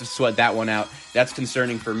really had to sweat that one out. That's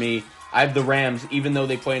concerning for me. I have the Rams, even though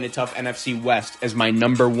they play in a tough NFC West, as my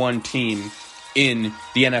number 1 team in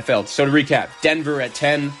the NFL. So to recap, Denver at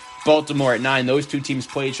 10, Baltimore at 9. Those 2 teams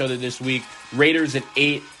play each other this week. Raiders at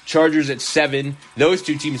 8, Chargers at 7. Those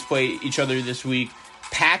 2 teams play each other this week.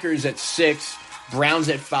 Packers at 6, Browns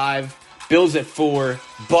at 5, Bills at 4,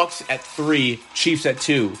 Bucks at 3, Chiefs at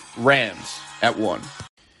 2, Rams at 1.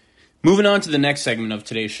 Moving on to the next segment of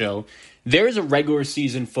today's show, there is a regular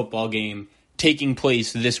season football game taking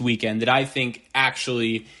place this weekend that I think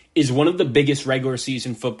actually is one of the biggest regular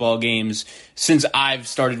season football games since I've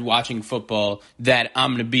started watching football that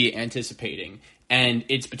I'm going to be anticipating. and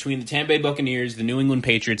it's between the Tampa Bay Buccaneers, the New England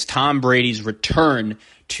Patriots, Tom Brady's return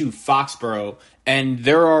to Foxborough. And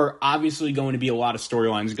there are obviously going to be a lot of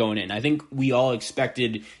storylines going in. I think we all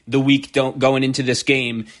expected the week going into this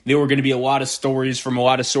game, there were going to be a lot of stories from a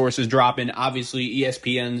lot of sources dropping. Obviously,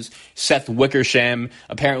 ESPN's Seth Wickersham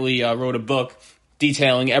apparently wrote a book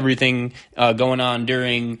detailing everything going on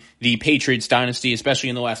during the Patriots dynasty, especially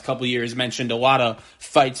in the last couple of years. Mentioned a lot of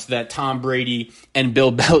fights that Tom Brady and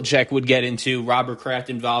Bill Belichick would get into, Robert Kraft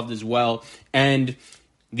involved as well. And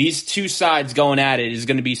these two sides going at it is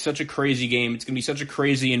going to be such a crazy game. It's going to be such a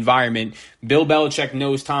crazy environment. Bill Belichick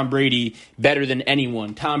knows Tom Brady better than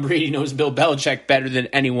anyone. Tom Brady knows Bill Belichick better than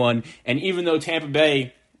anyone. And even though Tampa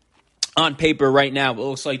Bay, on paper right now, it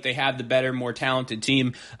looks like they have the better, more talented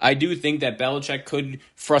team, I do think that Belichick could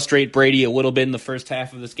frustrate Brady a little bit in the first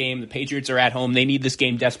half of this game. The Patriots are at home. They need this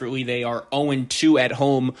game desperately. They are 0-2 at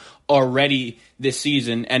home already this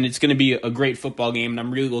season, and it's going to be a great football game, and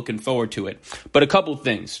I'm really looking forward to it. But a couple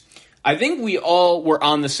things. I think we all were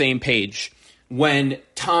on the same page when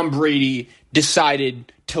Tom Brady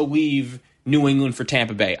decided to leave New England for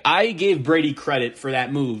Tampa Bay. I gave Brady credit for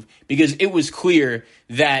that move because it was clear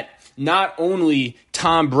that not only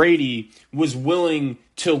Tom Brady was willing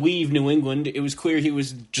to leave New England, it was clear he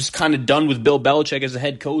was just kind of done with Bill Belichick as a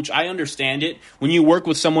head coach. I understand it. When you work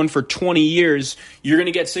with someone for 20 years, you're going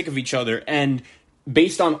to get sick of each other. And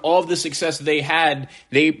based on all of the success they had,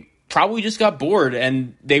 they probably just got bored,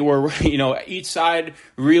 and they were, each side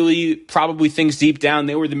really probably thinks deep down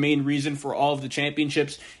they were the main reason for all of the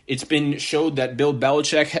championships. It's been showed that Bill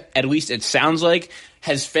Belichick, at least it sounds like,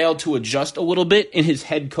 has failed to adjust a little bit in his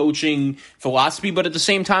head coaching philosophy, but at the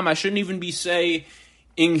same time, I shouldn't even be saying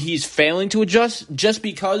he's failing to adjust just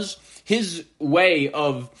because his way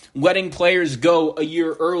of letting players go a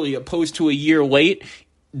year early opposed to a year late,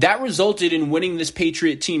 that resulted in winning this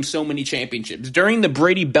Patriot team so many championships. During the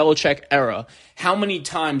Brady-Belichick era, how many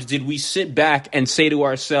times did we sit back and say to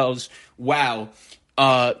ourselves, wow,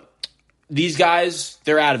 these guys,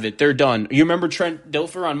 they're out of it. They're done. You remember Trent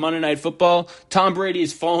Dilfer on Monday Night Football? Tom Brady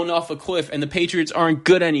has fallen off a cliff, and the Patriots aren't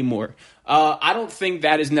good anymore. I don't think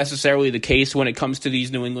that is necessarily the case when it comes to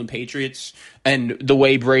these New England Patriots and the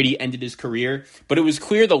way Brady ended his career. But it was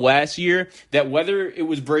clear the last year that whether it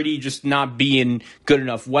was Brady just not being good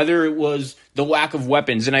enough, whether it was the lack of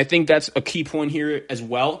weapons, and I think that's a key point here as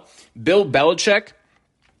well, Bill Belichick,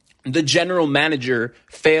 the general manager,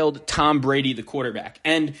 failed Tom Brady, the quarterback.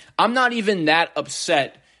 And I'm not even that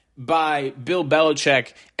upset by Bill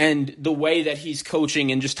Belichick and the way that he's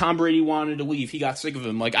coaching, and just Tom Brady wanted to leave. He got sick of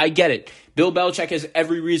him. Like, I get it. Bill Belichick has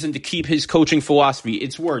every reason to keep his coaching philosophy.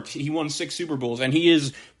 It's worked. He won 6 Super Bowls, and he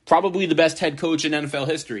is probably the best head coach in NFL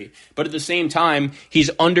history. But at the same time,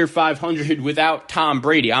 he's under 500 without Tom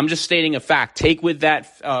Brady. I'm just stating a fact. Take with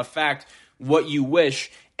that fact what you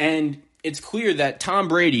wish. And it's clear that Tom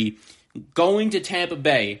Brady going to Tampa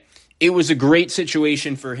Bay, it was a great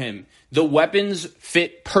situation for him. The weapons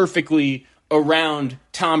fit perfectly around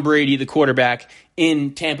Tom Brady, the quarterback,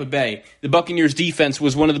 in Tampa Bay. The Buccaneers' defense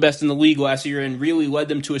was one of the best in the league last year and really led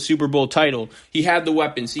them to a Super Bowl title. He had the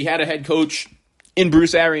weapons. He had a head coach in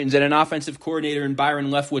Bruce Arians and an offensive coordinator in Byron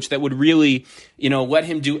Leftwich that would really, let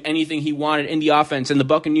him do anything he wanted in the offense. And the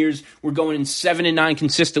Buccaneers were going in 7-9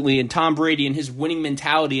 consistently, and Tom Brady and his winning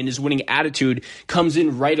mentality and his winning attitude comes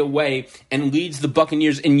in right away and leads the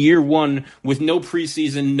Buccaneers in year one with no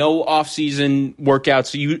preseason, no offseason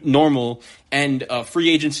workouts, normal, and free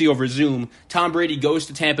agency over Zoom. Tom Brady goes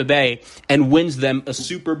to Tampa Bay and wins them a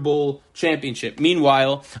Super Bowl championship.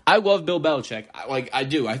 Meanwhile, I love Bill Belichick. I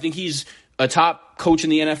do. I think he's a top coach in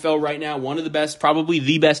the NFL right now, one of the best, probably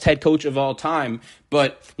the best head coach of all time.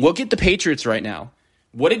 But look at the Patriots right now.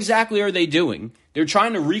 What exactly are they doing? They're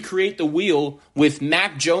trying to recreate the wheel with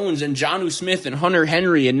Mac Jones and Jonnu Smith and Hunter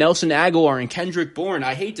Henry and Nelson Aguilar and Kendrick Bourne.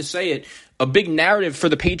 I hate to say it, a big narrative for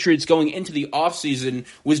the Patriots going into the offseason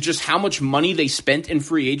was just how much money they spent in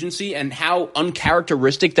free agency and how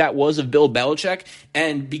uncharacteristic that was of Bill Belichick.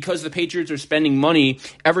 And because the Patriots are spending money,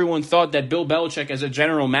 everyone thought that Bill Belichick as a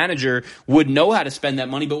general manager would know how to spend that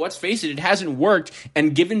money. But let's face it hasn't worked.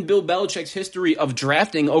 And given Bill Belichick's history of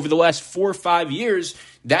drafting over the last 4 or 5 years,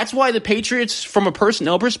 that's why the Patriots, from a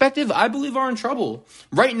personnel perspective, I believe are in trouble.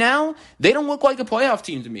 Right now, they don't look like a playoff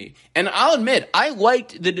team to me. And I'll admit, I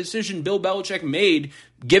liked the decision Bill Belichick made,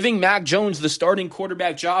 giving Mac Jones the starting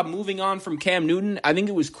quarterback job, moving on from Cam Newton. I think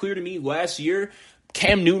it was clear to me last year,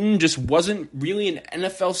 Cam Newton just wasn't really an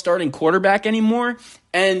NFL starting quarterback anymore.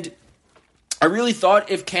 And I really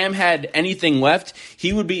thought if Cam had anything left,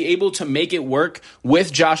 he would be able to make it work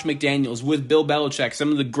with Josh McDaniels, with Bill Belichick,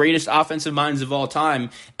 some of the greatest offensive minds of all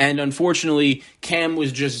time. And unfortunately, Cam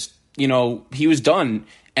was just he was done.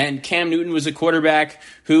 And Cam Newton was a quarterback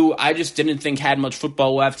who I just didn't think had much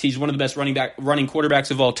football left. He's one of the best running quarterbacks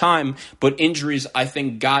of all time, but injuries, I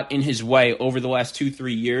think, got in his way over the last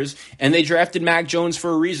 2-3 years, and they drafted Mac Jones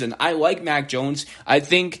for a reason. I like Mac Jones. I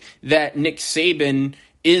think that Nick Saban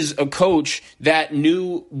is a coach that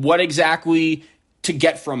knew what exactly to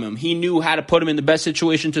get from him. He knew how to put him in the best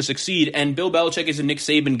situation to succeed, and Bill Belichick is a Nick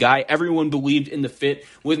Saban guy. Everyone believed in the fit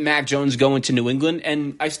with Mac Jones going to New England,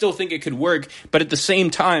 and I still think it could work, but at the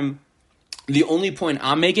same time, the only point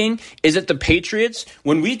I'm making is that the Patriots,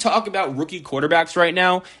 when we talk about rookie quarterbacks right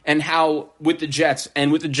now and how with the Jets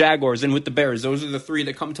and with the Jaguars and with the Bears, those are the three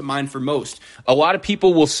that come to mind for most, a lot of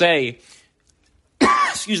people will say,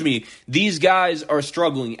 these guys are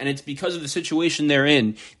struggling, and it's because of the situation they're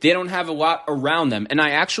in. They don't have a lot around them. And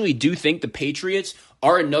I actually do think the Patriots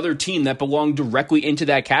are another team that belong directly into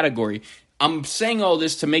that category. I'm saying all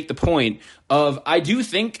this to make the point of I do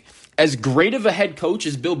think as great of a head coach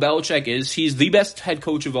as Bill Belichick is, he's the best head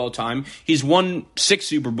coach of all time. He's won 6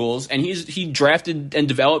 Super Bowls, and he drafted and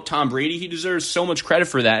developed Tom Brady. He deserves so much credit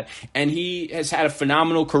for that, and he has had a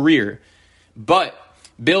phenomenal career. But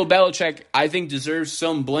Bill Belichick, I think, deserves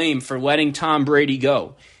some blame for letting Tom Brady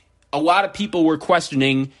go. A lot of people were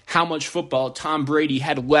questioning how much football Tom Brady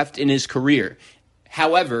had left in his career.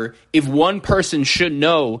 However, if one person should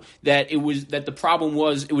know that the problem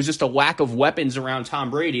was it was just a lack of weapons around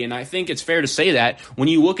Tom Brady, and I think it's fair to say that when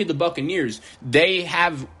you look at the Buccaneers, they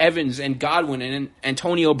have Evans and Godwin and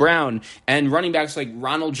Antonio Brown and running backs like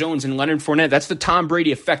Ronald Jones and Leonard Fournette. That's the Tom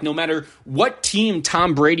Brady effect. No matter what team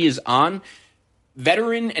Tom Brady is on,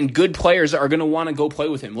 veteran and good players are going to want to go play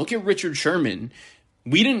with him. Look at Richard Sherman.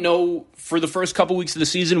 We didn't know for the first couple weeks of the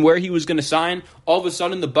season where he was going to sign. All of a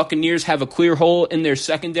sudden, the Buccaneers have a clear hole in their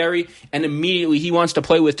secondary, and immediately he wants to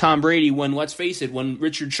play with Tom Brady when, let's face it, when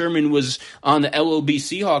Richard Sherman was on the LOB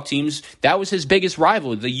Seahawk teams, that was his biggest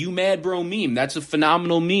rival, the "You Mad Bro" meme. That's a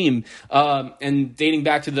phenomenal meme, and dating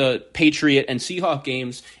back to the Patriot and Seahawk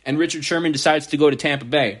games, and Richard Sherman decides to go to Tampa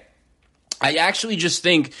Bay. I actually just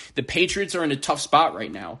think the Patriots are in a tough spot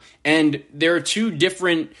right now. And there are two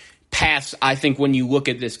different paths, I think, when you look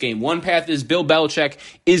at this game. One path is Bill Belichick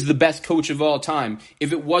is the best coach of all time.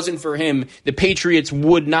 If it wasn't for him, the Patriots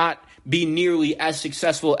would not be nearly as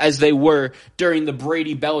successful as they were during the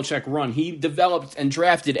Brady-Belichick run. He developed and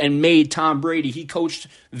drafted and made Tom Brady. He coached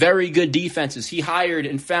very good defenses. He hired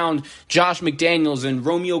and found Josh McDaniels and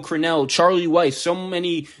Romeo Crennel, Charlie Weiss, so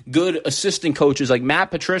many good assistant coaches like Matt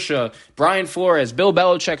Patricia, Brian Flores, Bill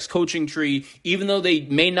Belichick's coaching tree. Even though they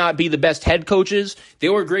may not be the best head coaches, they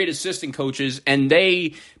were great assistant coaches, and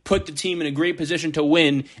they put the team in a great position to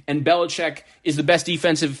win, and Belichick is the best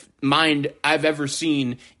defensive mind I've ever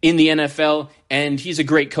seen in the NFL, and he's a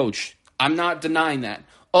great coach. I'm not denying that.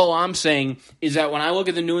 All I'm saying is that when I look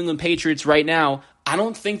at the New England Patriots right now, I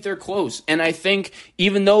don't think they're close. And I think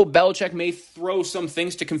even though Belichick may throw some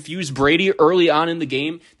things to confuse Brady early on in the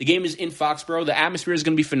game is in Foxborough. The atmosphere is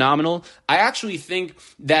going to be phenomenal. I actually think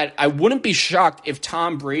that I wouldn't be shocked if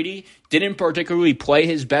Tom Brady didn't particularly play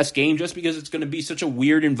his best game just because it's going to be such a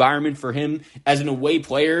weird environment for him as an away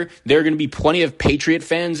player. There are going to be plenty of Patriot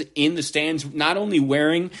fans in the stands, not only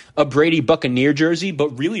wearing a Brady Buccaneer jersey,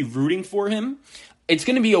 but really rooting for him. It's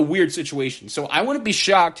going to be a weird situation. So I wouldn't be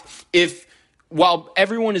shocked if, while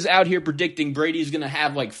everyone is out here predicting Brady is going to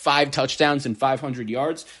have like 5 touchdowns and 500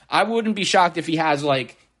 yards, I wouldn't be shocked if he has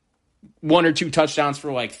like 1 or 2 touchdowns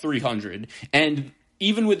for like 300. And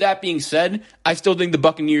even with that being said, I still think the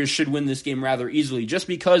Buccaneers should win this game rather easily just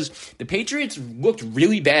because the Patriots looked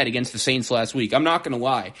really bad against the Saints last week. I'm not going to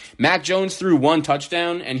lie. Mac Jones threw 1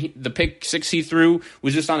 touchdown, and the pick 6 he threw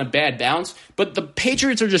was just on a bad bounce. But the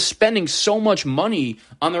Patriots are just spending so much money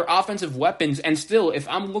on their offensive weapons, and still, if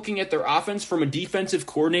I'm looking at their offense from a defensive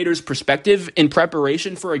coordinator's perspective in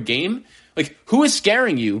preparation for a game, like, who is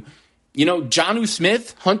scaring you? You know, Jonnu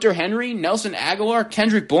Smith, Hunter Henry, Nelson Aguilar,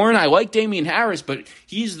 Kendrick Bourne. I like Damian Harris, but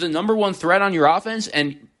he's the number one threat on your offense.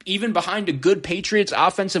 And even behind a good Patriots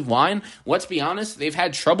offensive line, let's be honest, they've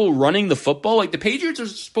had trouble running the football. Like, the Patriots are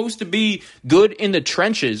supposed to be good in the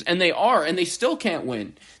trenches, and they are, and they still can't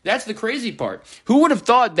win. That's the crazy part. Who would have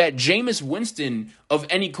thought that Jameis Winston of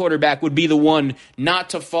any quarterback would be the one not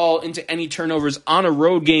to fall into any turnovers on a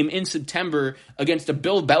road game in September against a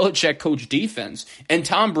Bill Belichick coach defense? And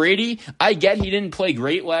Tom Brady, I get he didn't play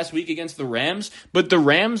great last week against the Rams, but the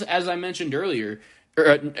Rams, as I mentioned earlier,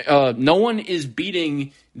 no one is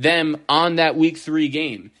beating them on that Week 3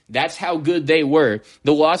 game. That's how good they were.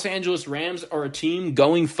 The Los Angeles Rams are a team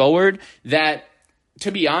going forward that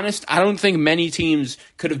to be honest, I don't think many teams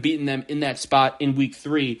could have beaten them in that spot in week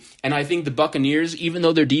 3. And I think the Buccaneers, even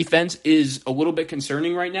though their defense is a little bit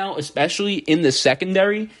concerning right now, especially in the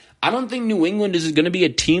secondary, I don't think New England is going to be a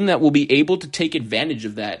team that will be able to take advantage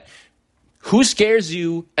of that. Who scares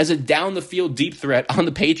you as a down-the-field deep threat on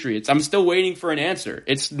the Patriots? I'm still waiting for an answer.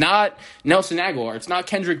 It's not Nelson Aguilar. It's not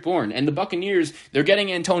Kendrick Bourne. And the Buccaneers, they're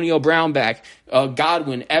getting Antonio Brown back,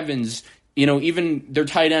 Godwin, Evans, even their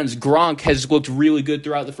tight ends. Gronk has looked really good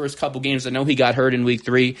throughout the first couple games. I know he got hurt in week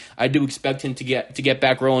 3. I do expect him to get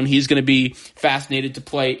back rolling. He's going to be fascinated to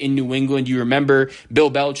play in New England. You remember Bill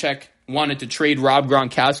Belichick wanted to trade Rob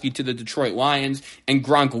Gronkowski to the Detroit Lions, and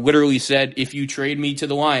Gronk literally said, if you trade me to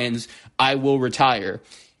the Lions, I will retire.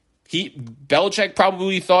 Belichick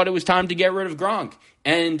probably thought it was time to get rid of Gronk,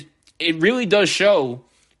 and it really does show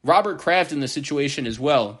Robert Kraft in the situation as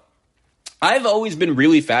well. I've always been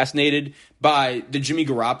really fascinated by the Jimmy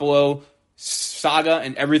Garoppolo saga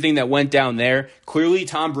and everything that went down there. Clearly,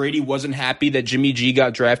 Tom Brady wasn't happy that Jimmy G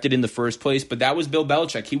got drafted in the first place, but that was Bill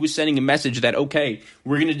Belichick. He was sending a message that, okay,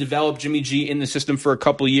 we're going to develop Jimmy G in the system for a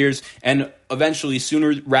couple of years, and eventually,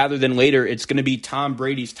 sooner rather than later, it's going to be Tom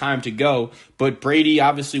Brady's time to go. But Brady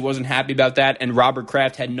obviously wasn't happy about that, and Robert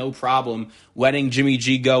Kraft had no problem letting Jimmy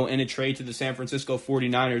G go in a trade to the San Francisco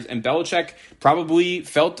 49ers, and Belichick probably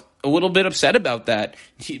felt a little bit upset about that.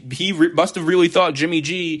 He must have really thought Jimmy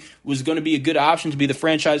G was going to be a good option to be the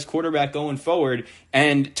franchise quarterback going forward,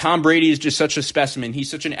 and Tom Brady is just such a specimen.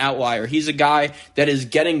 He's such an outlier. He's a guy that is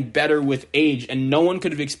getting better with age, and no one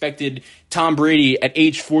could have expected Tom Brady at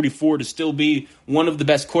age 44 to still be one of the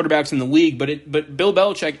best quarterbacks in the league, but Bill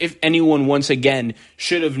Belichick, if anyone once again,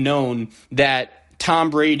 should have known that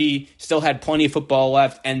Tom Brady still had plenty of football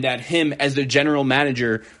left, and that him as the general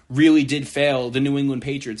manager really did fail the New England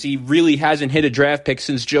Patriots. He really hasn't hit a draft pick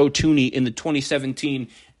since Joe Tooney in the 2017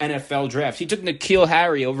 NFL draft. He took N'Keal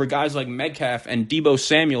Harry over guys like Metcalf and Deebo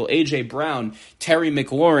Samuel, A.J. Brown, Terry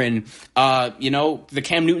McLaurin. The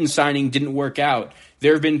Cam Newton signing didn't work out.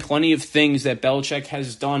 There have been plenty of things that Belichick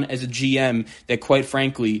has done as a GM that, quite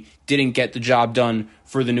frankly, didn't get the job done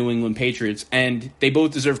for the New England Patriots. And they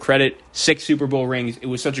both deserve credit. 6 Super Bowl rings. It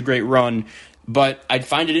was such a great run. But I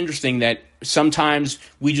find it interesting that sometimes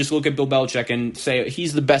we just look at Bill Belichick and say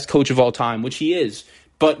he's the best coach of all time, which he is.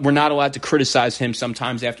 But we're not allowed to criticize him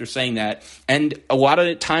sometimes after saying that. And a lot of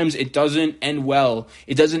the times it doesn't end well.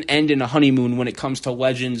 It doesn't end in a honeymoon when it comes to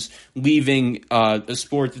legends leaving a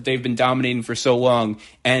sport that they've been dominating for so long.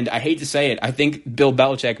 And I hate to say it, I think Bill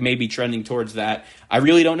Belichick may be trending towards that. I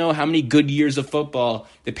really don't know how many good years of football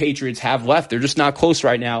the Patriots have left. They're just not close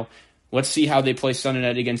right now. Let's see how they play Sunday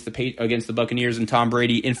night against the Buccaneers and Tom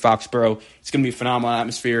Brady in Foxborough. It's going to be a phenomenal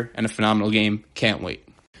atmosphere and a phenomenal game. Can't wait.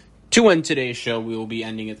 To end today's show, we will be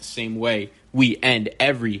ending it the same way we end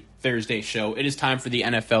every Thursday show. It is time for the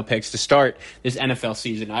NFL picks to start this NFL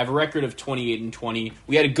season. I have a record of 28-20.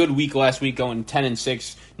 We had a good week last week going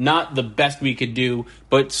 10-6. Not the best we could do,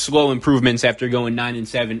 but slow improvements after going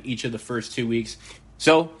 9-7 each of the first 2 weeks.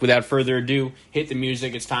 So, without further ado, hit the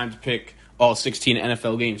music. It's time to pick all 16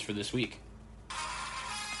 NFL games for this week.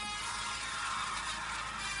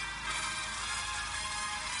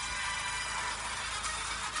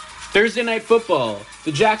 Thursday Night Football.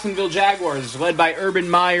 The Jacksonville Jaguars, led by Urban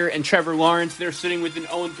Meyer and Trevor Lawrence, they're sitting with an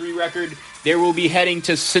 0-3 record. They will be heading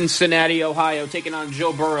to Cincinnati, Ohio, taking on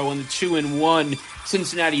Joe Burrow and the 2-1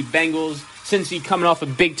 Cincinnati Bengals. Cincy coming off a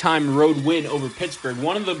big-time road win over Pittsburgh,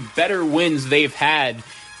 one of the better wins they've had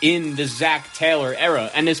in the Zach Taylor era.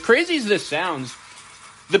 And as crazy as this sounds,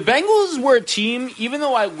 the Bengals were a team, even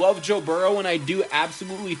though I love Joe Burrow and I do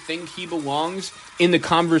absolutely think he belongs in the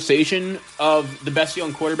conversation of the best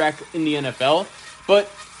young quarterback in the NFL, but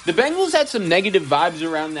the Bengals had some negative vibes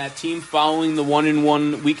around that team following the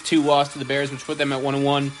 1-1 Week 2 loss to the Bears, which put them at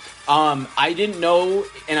 1-1. I didn't know,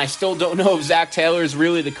 and I still don't know if Zach Taylor is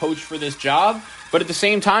really the coach for this job, but at the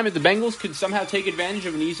same time, if the Bengals could somehow take advantage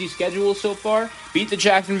of an easy schedule so far, beat the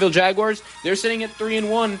Jacksonville Jaguars, they're sitting at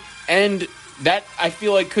 3-1, and that, I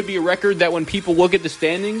feel like, could be a record that when people look at the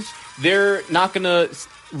standings, they're not going to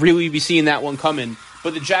really be seeing that one coming.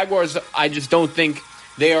 But the Jaguars, I just don't think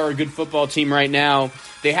they are a good football team right now.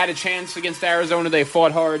 They had a chance against Arizona. They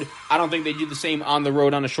fought hard. I don't think they do the same on the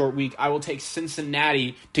road on a short week. I will take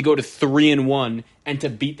Cincinnati to go to 3-1 and to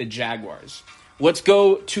beat the Jaguars. Let's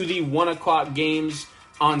go to the 1 o'clock games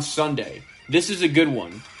on Sunday. This is a good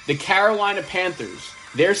one. The Carolina Panthers,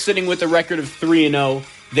 they're sitting with a record of 3-0.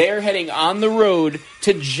 They're heading on the road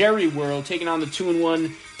to Jerry World, taking on the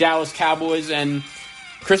 2-1 Dallas Cowboys, and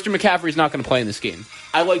Christian McCaffrey's not going to play in this game.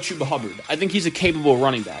 I like Chuba Hubbard. I think he's a capable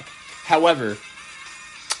running back. However,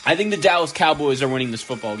 I think the Dallas Cowboys are winning this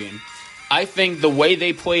football game. I think the way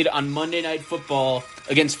they played on Monday Night Football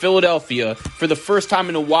against Philadelphia, for the first time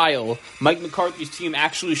in a while, Mike McCarthy's team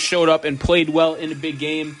actually showed up and played well in a big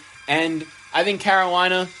game. And I think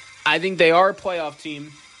Carolina, I think they are a playoff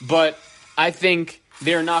team, but I think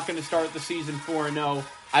they're not going to start the season 4-0.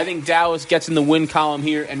 I think Dallas gets in the win column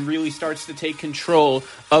here and really starts to take control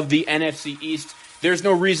of the NFC East. There's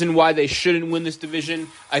no reason why they shouldn't win this division.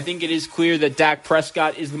 I think it is clear that Dak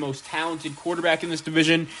Prescott is the most talented quarterback in this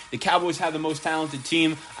division. The Cowboys have the most talented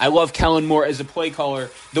team. I love Kellen Moore as a play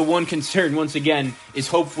caller. The one concern, once again, is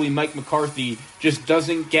hopefully Mike McCarthy just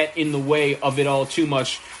doesn't get in the way of it all too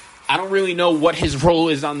much. I don't really know what his role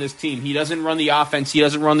is on this team. He doesn't run the offense. He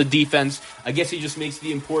doesn't run the defense. I guess he just makes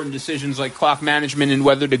the important decisions like clock management and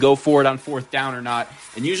whether to go for it on fourth down or not.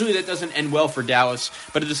 And usually that doesn't end well for Dallas.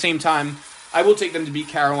 But at the same time, I will take them to beat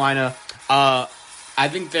Carolina. I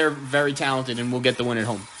think they're very talented and will get the win at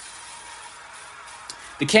home.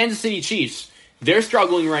 The Kansas City Chiefs, they're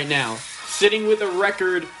struggling right now, sitting with a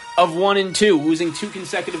record of 1-2, losing 2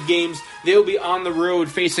 consecutive games. They will be on the road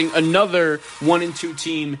facing another 1-2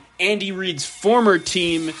 team, Andy Reid's former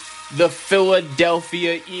team, the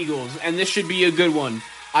Philadelphia Eagles. And this should be a good one.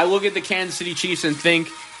 I look at the Kansas City Chiefs and think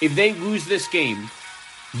if they lose this game,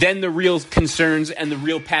 then the real concerns and the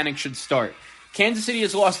real panic should start. Kansas City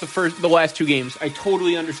has lost the last 2 games. I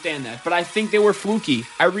totally understand that. But I think they were fluky.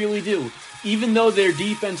 I really do. Even though their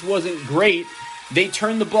defense wasn't great, they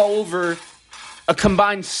turned the ball over a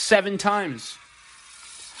combined 7 times.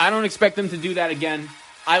 I don't expect them to do that again.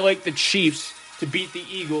 I like the Chiefs to beat the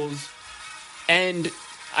Eagles. And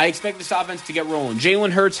I expect this offense to get rolling.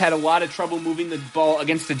 Jalen Hurts had a lot of trouble moving the ball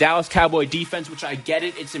against the Dallas Cowboy defense, which I get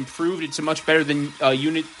it. It's improved. It's a much better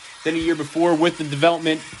unit than a year before with the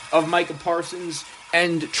development of Micah Parsons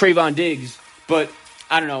and Trayvon Diggs. But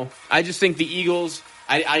I don't know. I just think the Eagles,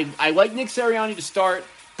 I like Nick Sirianni to start,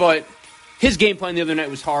 but his game plan the other night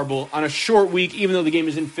was horrible. On a short week, even though the game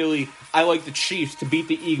is in Philly, I like the Chiefs to beat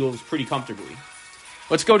the Eagles pretty comfortably.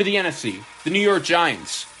 Let's go to the NFC. The New York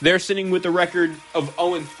Giants. They're sitting with a record of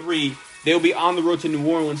 0-3. They'll be on the road to New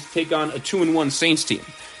Orleans to take on a 2-1 Saints team.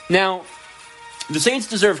 Now, the Saints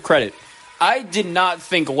deserve credit. I did not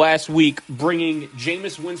think last week bringing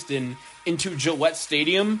Jameis Winston into Gillette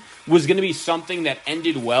Stadium was going to be something that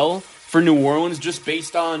ended well for New Orleans just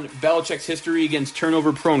based on Belichick's history against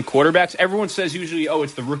turnover-prone quarterbacks. Everyone says usually,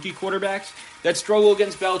 it's the rookie quarterbacks that struggle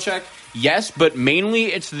against Bellicheck. Yes, but mainly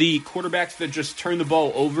it's the quarterbacks that just turn the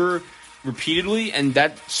ball over repeatedly, and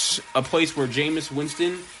that's a place where Jameis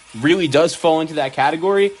Winston really does fall into that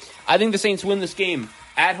category. I think the Saints win this game.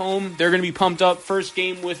 At home, they're going to be pumped up. First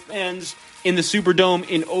game with fans in the Superdome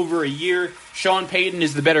in over a year. Sean Payton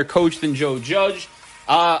is the better coach than Joe Judge.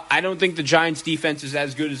 I don't think the Giants' defense is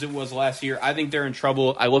as good as it was last year. I think they're in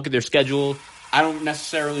trouble. I look at their schedule. I don't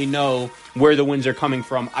necessarily know where the wins are coming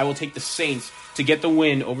from. I will take the Saints to get the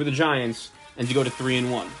win over the Giants and to go to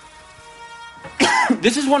 3-1.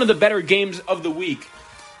 This is one of the better games of the week.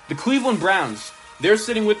 The Cleveland Browns, they're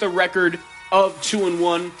sitting with a record of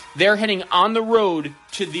 2-1. They're heading on the road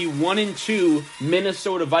to the 1-2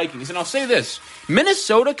 Minnesota Vikings. And I'll say this,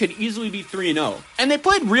 Minnesota could easily be 3-0. And they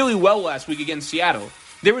played really well last week against Seattle.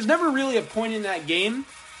 There was never really a point in that game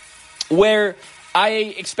where I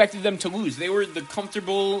expected them to lose. They were the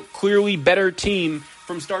comfortable, clearly better team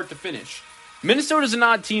from start to finish. Minnesota's an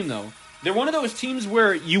odd team, though. They're one of those teams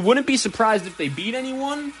where you wouldn't be surprised if they beat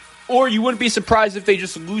anyone, or you wouldn't be surprised if they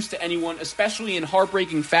just lose to anyone, especially in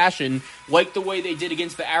heartbreaking fashion, like the way they did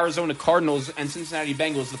against the Arizona Cardinals and Cincinnati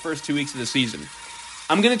Bengals the first 2 weeks of the season.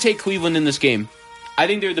 I'm going to take Cleveland in this game. I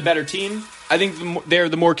think they're the better team. I think they're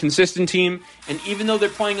the more consistent team. And even though they're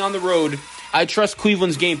playing on the road, I trust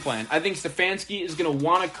Cleveland's game plan. I think Stefanski is going to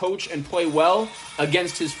want to coach and play well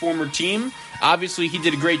against his former team. Obviously, he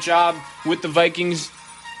did a great job with the Vikings.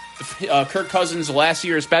 Kirk Cousins last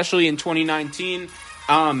year, especially in 2019.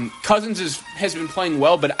 Cousins has been playing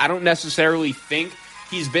well, but I don't necessarily think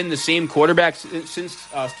he's been the same quarterback since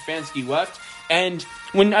Stefanski left. And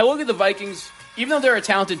when I look at the Vikings, even though they're a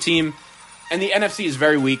talented team and the NFC is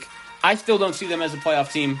very weak, I still don't see them as a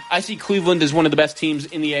playoff team. I see Cleveland as one of the best teams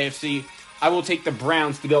in the AFC. I will take the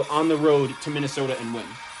Browns to go on the road to Minnesota and win.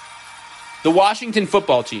 The Washington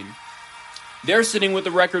football team, they're sitting with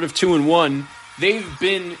a record of 2-1. They've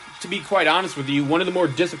been, to be quite honest with you, one of the more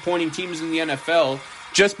disappointing teams in the NFL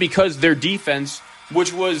just because their defense,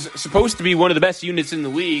 which was supposed to be one of the best units in the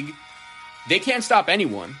league, they can't stop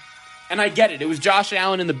anyone. And I get it. It was Josh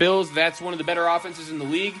Allen and the Bills. That's one of the better offenses in the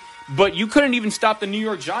league. But you couldn't even stop the New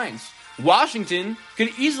York Giants. Washington could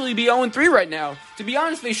easily be 0-3 right now. To be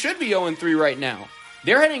honest, they should be 0-3 right now.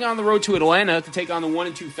 They're heading on the road to Atlanta to take on the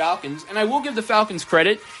 1-2 Falcons, and I will give the Falcons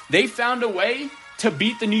credit. They found a way to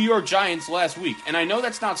beat the New York Giants last week, and I know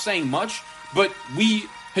that's not saying much, but we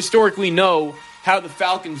historically know how the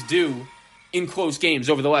Falcons do in close games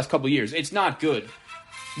over the last couple of years. It's not good.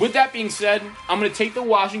 With that being said, I'm going to take the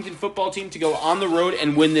Washington football team to go on the road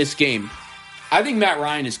and win this game. I think Matt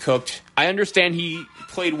Ryan is cooked. I understand he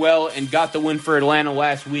played well and got the win for Atlanta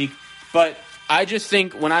last week, but I just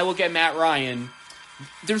think when I look at Matt Ryan,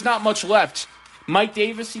 there's not much left. Mike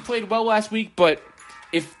Davis, he played well last week, but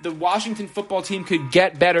if the Washington football team could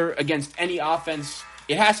get better against any offense,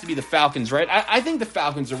 it has to be the Falcons, right? I think the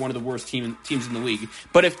Falcons are one of the worst teams in the league.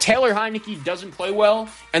 But if Taylor Heineke doesn't play well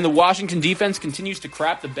and the Washington defense continues to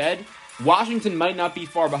crap the bed, Washington might not be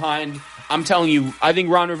far behind. I'm telling you, I think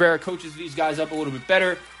Ron Rivera coaches these guys up a little bit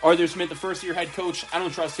better. Arthur Smith, the first-year head coach, I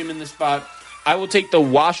don't trust him in this spot. I will take the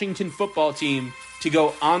Washington football team to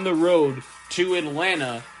go on the road to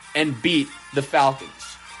Atlanta and beat the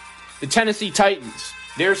Falcons. The Tennessee Titans,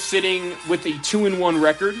 they're sitting with a 2-1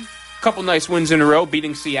 record. A couple nice wins in a row,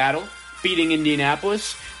 beating Seattle, beating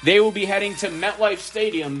Indianapolis. They will be heading to MetLife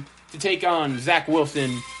Stadium to take on Zach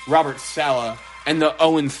Wilson, Robert Saleh, and the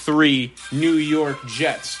 0-3 New York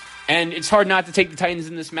Jets. And it's hard not to take the Titans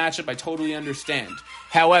in this matchup. I totally understand.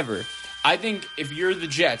 However, I think if you're the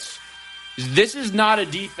Jets, this is not a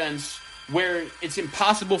defense where it's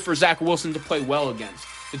impossible for Zach Wilson to play well against.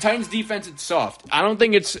 The Titans' defense is soft. I don't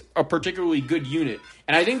think it's a particularly good unit.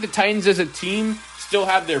 And I think the Titans as a team still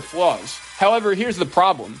have their flaws. However, here's the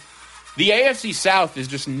problem. The AFC South is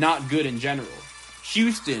just not good in general.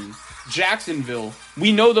 Houston, Jacksonville,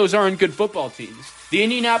 we know those aren't good football teams. The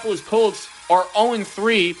Indianapolis Colts are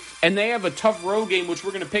 0-3, and they have a tough road game, which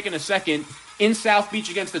we're going to pick in a second, in South Beach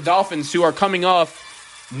against the Dolphins, who are coming off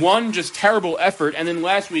one just terrible effort, and then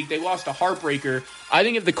last week they lost a heartbreaker. I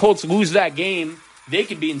think if the Colts lose that game, they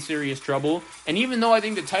could be in serious trouble. And even though I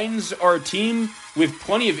think the Titans are a team with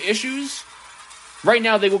plenty of issues, right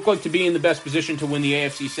now they look like to be in the best position to win the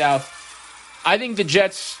AFC South. I think the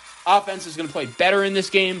Jets' offense is going to play better in this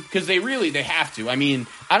game because they have to. I mean,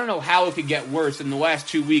 I don't know how it could get worse in the last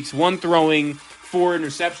 2 weeks. One throwing 4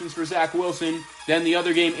 interceptions for Zach Wilson. Then the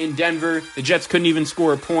other game in Denver, the Jets couldn't even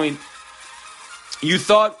score a point. You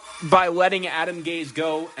thought by letting Adam Gase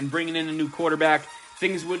go and bringing in a new quarterback,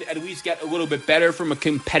 things would at least get a little bit better from a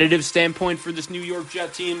competitive standpoint for this New York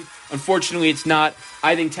Jet team. Unfortunately, it's not.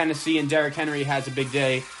 I think Tennessee and Derrick Henry has a big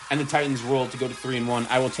day, and the Titans roll to go to 3-1.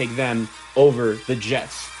 I will take them over the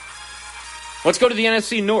Jets. Let's go to the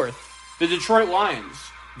NFC North. The Detroit Lions.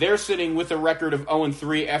 They're sitting with a record of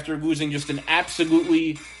 0-3 after losing just an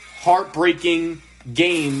absolutely heartbreaking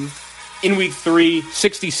game in Week 3,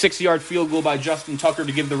 66-yard field goal by Justin Tucker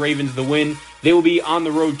to give the Ravens the win. They will be on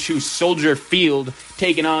the road to Soldier Field,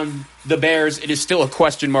 taking on the Bears. It is still a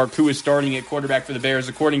question mark who is starting at quarterback for the Bears.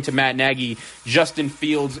 According to Matt Nagy, Justin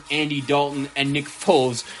Fields, Andy Dalton, and Nick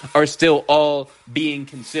Foles are still all being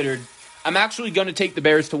considered. I'm actually going to take the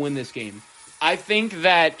Bears to win this game. I think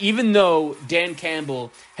that even though Dan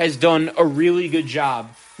Campbell has done a really good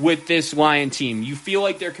job with this Lion team, you feel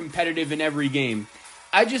like they're competitive in every game.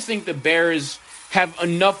 I just think the Bears have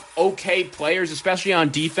enough okay players, especially on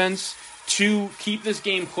defense, to keep this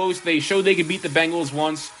game close. They showed they could beat the Bengals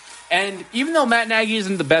once. And even though Matt Nagy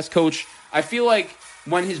isn't the best coach, I feel like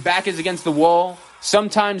when his back is against the wall,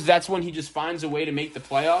 sometimes that's when he just finds a way to make the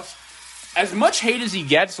playoffs. As much hate as he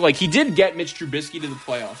gets, like he did get Mitch Trubisky to the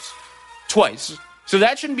playoffs twice. So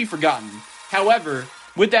that shouldn't be forgotten. However,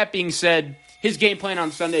 with that being said, his game plan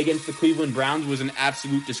on Sunday against the Cleveland Browns was an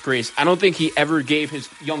absolute disgrace. I don't think he ever gave his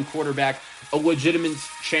young quarterback a legitimate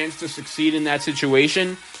chance to succeed in that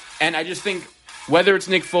situation. And I just think whether it's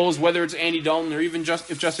Nick Foles, whether it's Andy Dalton, or even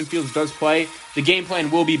if Justin Fields does play, the game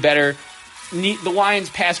plan will be better. The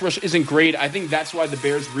Lions' pass rush isn't great. I think that's why the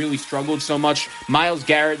Bears really struggled so much. Myles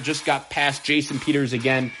Garrett just got past Jason Peters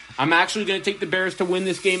again. I'm actually going to take the Bears to win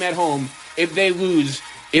this game at home. If they lose,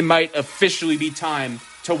 it might officially be time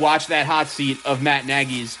to watch that hot seat of Matt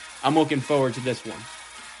Nagy's. I'm looking forward to this one.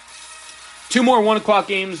 2 more 1 o'clock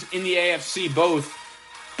games in the AFC,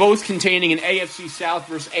 both containing an AFC South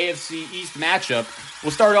versus AFC East matchup.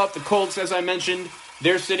 We'll start off the Colts, as I mentioned.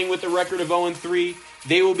 They're sitting with a record of 0-3.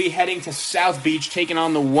 They will be heading to South Beach, taking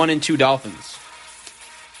on the 1-2 Dolphins.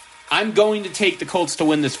 I'm going to take the Colts to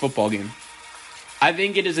win this football game. I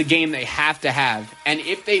think it is a game they have to have. And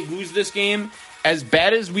if they lose this game, as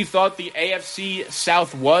bad as we thought the AFC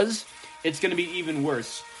South was, it's going to be even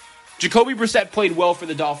worse. Jacoby Brissett played well for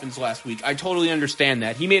the Dolphins last week. I totally understand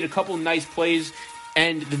that. He made a couple nice plays,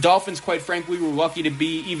 and the Dolphins, quite frankly, were lucky to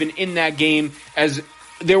be even in that game, as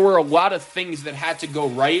there were a lot of things that had to go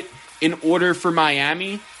right. in order for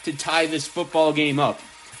Miami to tie this football game up.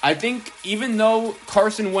 I think even though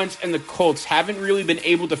Carson Wentz and the Colts haven't really been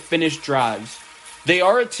able to finish drives, they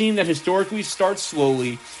are a team that historically starts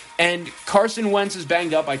slowly, and Carson Wentz is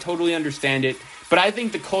banged up. I totally understand it, but I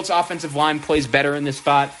think the Colts offensive line plays better in this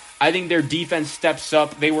spot. I think their defense steps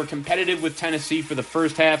up. They were competitive with Tennessee for the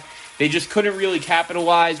first half. They just couldn't really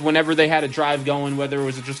capitalize whenever they had a drive going, whether it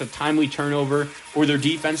was just a timely turnover or their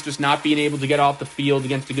defense just not being able to get off the field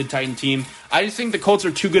against a good Titan team. I just think the Colts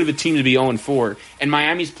are too good of a team to be 0-4, and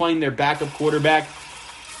Miami's playing their backup quarterback.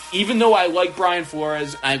 Even though I like Brian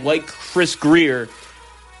Flores, I like Chris Greer,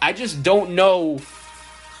 I just don't know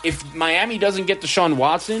if Miami doesn't get Deshaun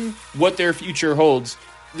Watson, what their future holds.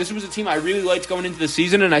 This was a team I really liked going into the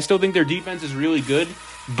season, and I still think their defense is really good,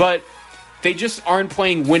 but they just aren't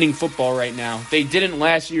playing winning football right now. They didn't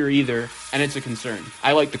last year either, and it's a concern.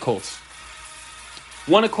 I like the Colts.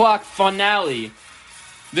 1 o'clock finale.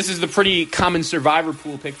 This is the pretty common survivor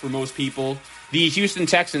pool pick for most people. The Houston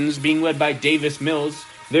Texans, being led by Davis Mills,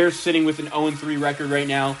 they're sitting with an 0-3 record right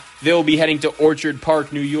now. They'll be heading to Orchard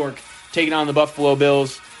Park, New York, taking on the Buffalo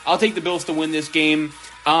Bills. I'll take the Bills to win this game.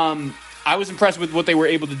 I was impressed with what they were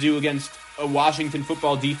able to do against a Washington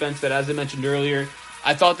football defense that, as I mentioned earlier,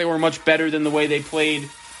 I thought they were much better than the way they played.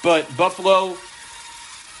 But Buffalo,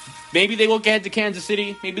 maybe they look ahead to Kansas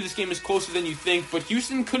City. Maybe this game is closer than you think. But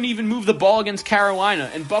Houston couldn't even move the ball against Carolina.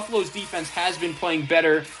 And Buffalo's defense has been playing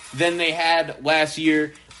better than they had last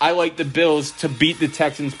year. I like the Bills to beat the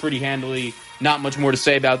Texans pretty handily. Not much more to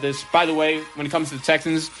say about this. By the way, when it comes to the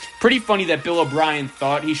Texans, pretty funny that Bill O'Brien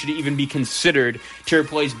thought he should even be considered to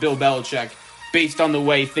replace Bill Bellicheck based on the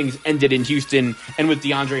way things ended in Houston and with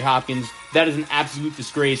DeAndre Hopkins. That is an absolute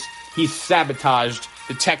disgrace. He sabotaged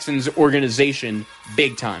the Texans organization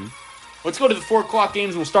big time. Let's go to the 4 o'clock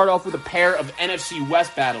games. We'll start off with a pair of NFC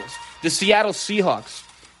West battles. The Seattle Seahawks,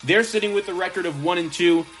 they're sitting with a record of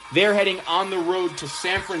 1-2. They're heading on the road to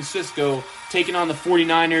San Francisco, taking on the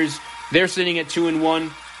 49ers. They're sitting at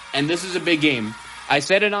 2-1, and this is a big game. I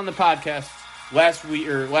said it on the podcast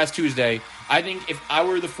last Tuesday. I think if I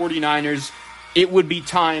were the 49ers, it would be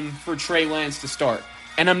time for Trey Lance to start.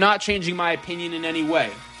 And I'm not changing my opinion in any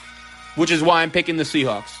way, which is why I'm picking the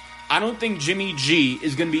Seahawks. I don't think Jimmy G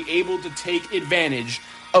is going to be able to take advantage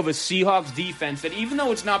of a Seahawks defense that, even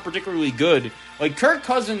though it's not particularly good, like Kirk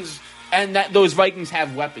Cousins and those Vikings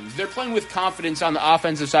have weapons. They're playing with confidence on the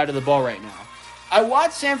offensive side of the ball right now. I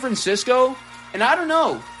watched San Francisco, and I don't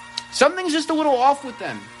know. Something's just a little off with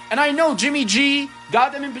them. And I know Jimmy G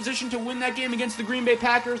got them in position to win that game against the Green Bay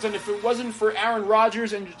Packers, and if it wasn't for Aaron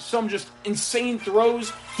Rodgers and some just insane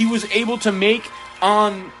throws he was able to make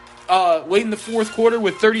on late in the fourth quarter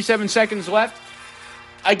with 37 seconds left,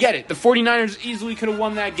 I get it. The 49ers easily could have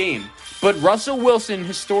won that game. But Russell Wilson,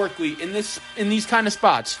 historically, in these kind of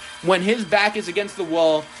spots, when his back is against the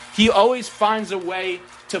wall, he always finds a way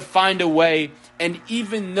to find a way. And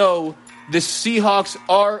even though the Seahawks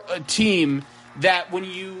are a team that, when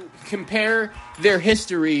you compare their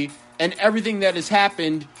history and everything that has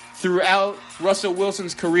happened throughout Russell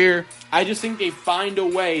Wilson's career, I just think they find a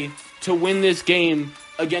way to win this game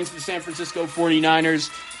against the San Francisco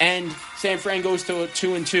 49ers, and San Fran goes to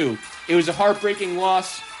 2-2. It was a heartbreaking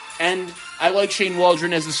loss, and I like Shane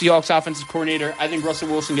Waldron as the Seahawks offensive coordinator. I think Russell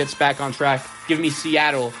Wilson gets back on track. Give me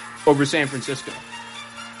Seattle over San Francisco.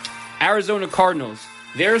 Arizona Cardinals,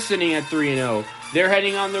 they're sitting at 3-0. They're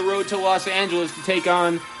heading on the road to Los Angeles to take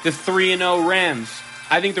on the 3-0 Rams.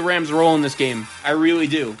 I think the Rams roll in this game. I really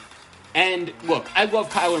do. And look, I love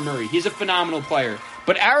Kyler Murray. He's a phenomenal player.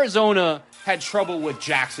 But Arizona had trouble with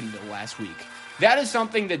Jacksonville last week. That is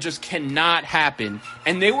something that just cannot happen.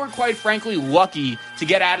 And they were, quite frankly, lucky to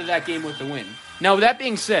get out of that game with the win. Now, with that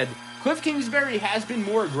being said, Cliff Kingsbury has been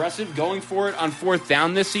more aggressive going for it on fourth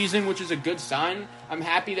down this season, which is a good sign. I'm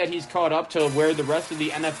happy that he's caught up to where the rest of the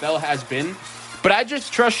NFL has been. But I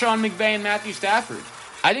just trust Sean McVay and Matthew Stafford.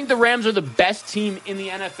 I think the Rams are the best team in the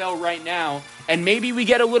NFL right now, and maybe we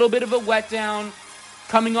get a little bit of a letdown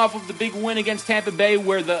coming off of the big win against Tampa Bay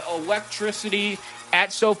where the electricity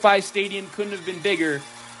at SoFi Stadium couldn't have been bigger.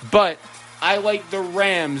 But I like the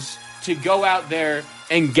Rams to go out there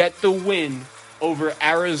and get the win over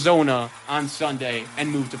Arizona on Sunday and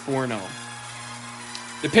move to 4-0.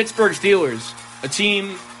 The Pittsburgh Steelers, a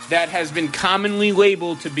team that has been commonly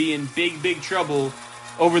labeled to be in big, big trouble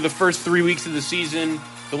over the first 3 weeks of the season.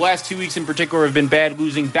 The last 2 weeks in particular have been bad,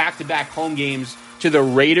 losing back-to-back home games to the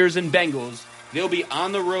Raiders and Bengals. They'll be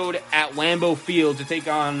on the road at Lambeau Field to take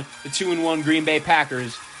on the 2-1 Green Bay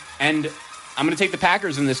Packers. And I'm going to take the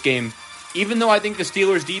Packers in this game. Even though I think the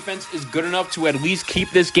Steelers' defense is good enough to at least keep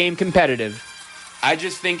this game competitive, I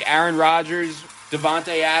just think Aaron Rodgers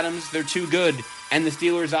Devontae Adams, they're too good. And the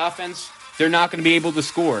Steelers' offense, they're not going to be able to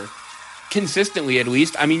score. Consistently, at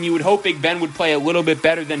least. I mean, you would hope Big Ben would play a little bit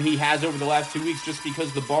better than he has over the last 2 weeks just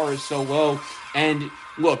because the bar is so low. And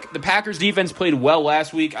look, the Packers defense played well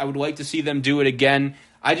last week. I would like to see them do it again.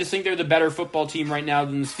 I just think they're the better football team right now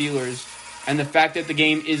than the Steelers. And the fact that the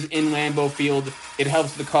game is in Lambeau Field, it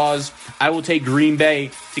helps the cause. I will take Green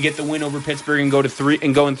Bay to get the win over Pittsburgh and go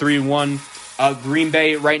in 3-1. Green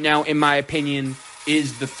Bay right now, in my opinion,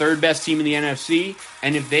 is the third best team in the NFC.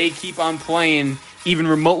 And if they keep on playing even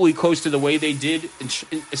remotely close to the way they did,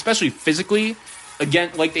 especially physically,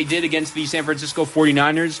 again, like they did against the San Francisco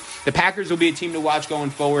 49ers, the Packers will be a team to watch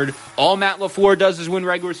going forward. All Matt LaFleur does is win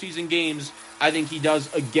regular season games. I think he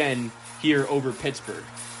does again here over Pittsburgh.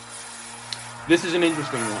 This is an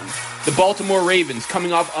interesting one. The Baltimore Ravens,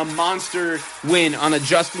 coming off a monster win on a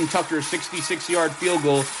Justin Tucker 66-yard field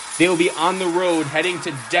goal. They will be on the road heading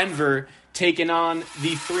to Denver, taking on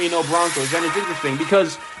the 3-0 Broncos. And it's interesting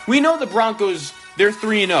because we know the Broncos, they're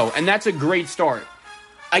 3-0, and that's a great start.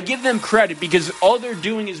 I give them credit because all they're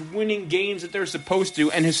doing is winning games that they're supposed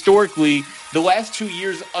to, and historically, the last 2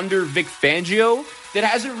 years under Vic Fangio, that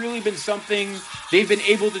hasn't really been something they've been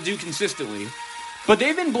able to do consistently. But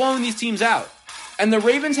they've been blowing these teams out. And the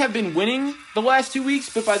Ravens have been winning the last 2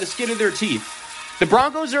 weeks, but by the skin of their teeth. The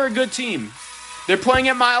Broncos are a good team. They're playing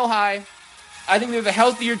at Mile High. I think they're the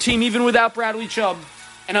healthier team even without Bradley Chubb,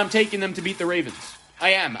 and I'm taking them to beat the Ravens.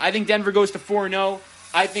 I am. I think Denver goes to 4-0.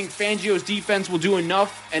 I think Fangio's defense will do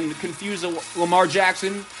enough and confuse Lamar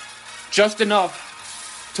Jackson just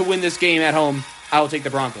enough to win this game at home. I will take the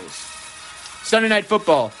Broncos. Sunday Night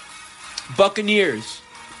Football. Buccaneers,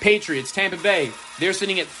 Patriots, Tampa Bay. They're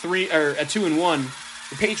sitting at 2-1.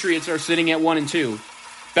 The Patriots are sitting at 1-2.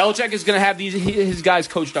 Bellicheck is going to have his guys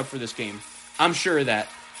coached up for this game. I'm sure of that.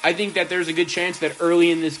 I think that there's a good chance that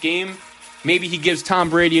early in this game, maybe he gives Tom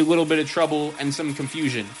Brady a little bit of trouble and some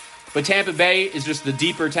confusion. But Tampa Bay is just the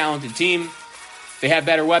deeper, talented team. They have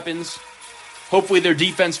better weapons. Hopefully their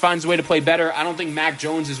defense finds a way to play better. I don't think Mac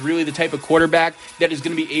Jones is really the type of quarterback that is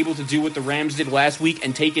going to be able to do what the Rams did last week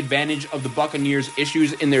and take advantage of the Buccaneers'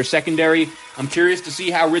 issues in their secondary. I'm curious to see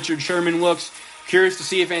how Richard Sherman looks. Curious to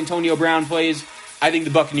see if Antonio Brown plays. I think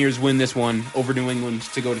the Buccaneers win this one over New England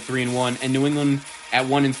to go to 3-1. And New England at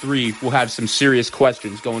 1-3 will have some serious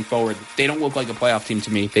questions going forward. They don't look like a playoff team to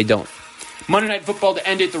me. They don't. Monday Night Football to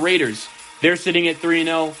end it, the Raiders. They're sitting at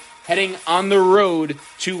 3-0, heading on the road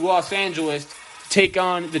to Los Angeles to take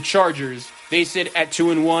on the Chargers. They sit at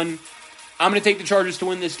 2-1. I'm going to take the Chargers to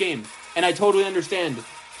win this game. And I totally understand.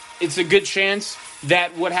 It's a good chance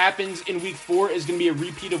that what happens in Week 4 is going to be a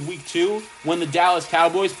repeat of Week 2 when the Dallas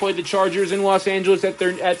Cowboys played the Chargers in Los Angeles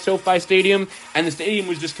at SoFi Stadium, and the stadium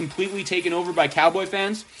was just completely taken over by Cowboy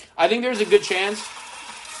fans. I think there's a good chance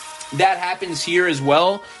that happens here as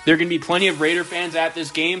well. There are going to be plenty of Raider fans at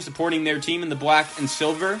this game supporting their team in the black and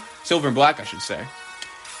silver and black, I should say.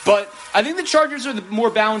 But I think the Chargers are the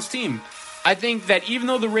more balanced team. I think that even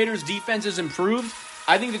though the Raiders' defense is improved,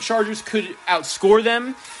 I think the Chargers could outscore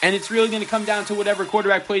them, and it's really going to come down to whatever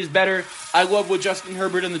quarterback plays better. I love what Justin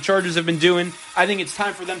Herbert and the Chargers have been doing. I think it's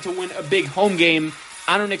time for them to win a big home game.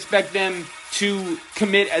 I don't expect them to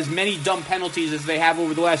commit as many dumb penalties as they have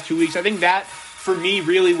over the last 2 weeks. I think that, for me,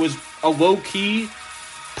 really was a low-key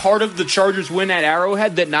part of the Chargers' win at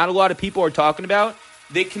Arrowhead that not a lot of people are talking about.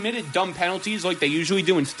 They committed dumb penalties like they usually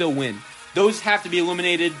do and still win. Those have to be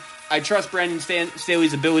eliminated. I trust Brandon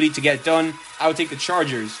Staley's ability to get it done. I would take the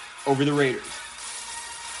Chargers over the Raiders.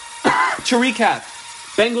 To recap,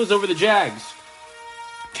 Bengals over the Jags,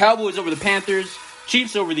 Cowboys over the Panthers,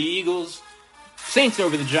 Chiefs over the Eagles, Saints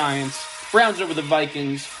over the Giants, Browns over the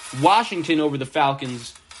Vikings, Washington over the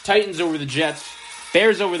Falcons, Titans over the Jets,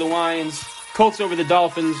 Bears over the Lions, Colts over the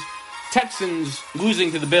Dolphins, Texans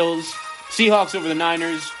losing to the Bills, Seahawks over the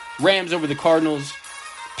Niners, Rams over the Cardinals,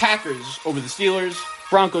 Packers over the Steelers,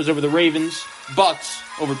 Broncos over the Ravens, Bucks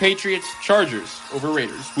over Patriots, Chargers over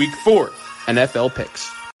Raiders. Week 4 NFL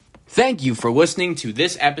picks. Thank you for listening to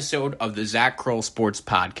this episode of the Zach Krull Sports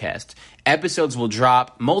Podcast. Episodes will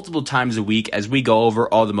drop multiple times a week as we go over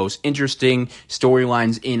all the most interesting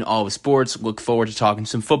storylines in all of sports. Look forward to talking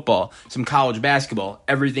some football, some college basketball,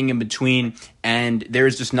 everything in between, and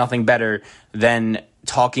there's just nothing better than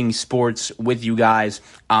talking sports with you guys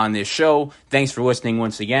on this show. Thanks for listening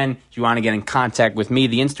once again. If you want to get in contact with me,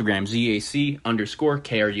 the Instagram,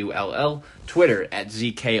 ZAC_KRULL, Twitter at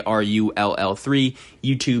ZKRULL3,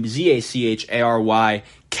 YouTube,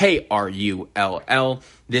 ZACHARYKRULL.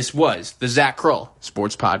 This was the Zach Krull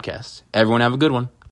Sports Podcast. Everyone have a good one.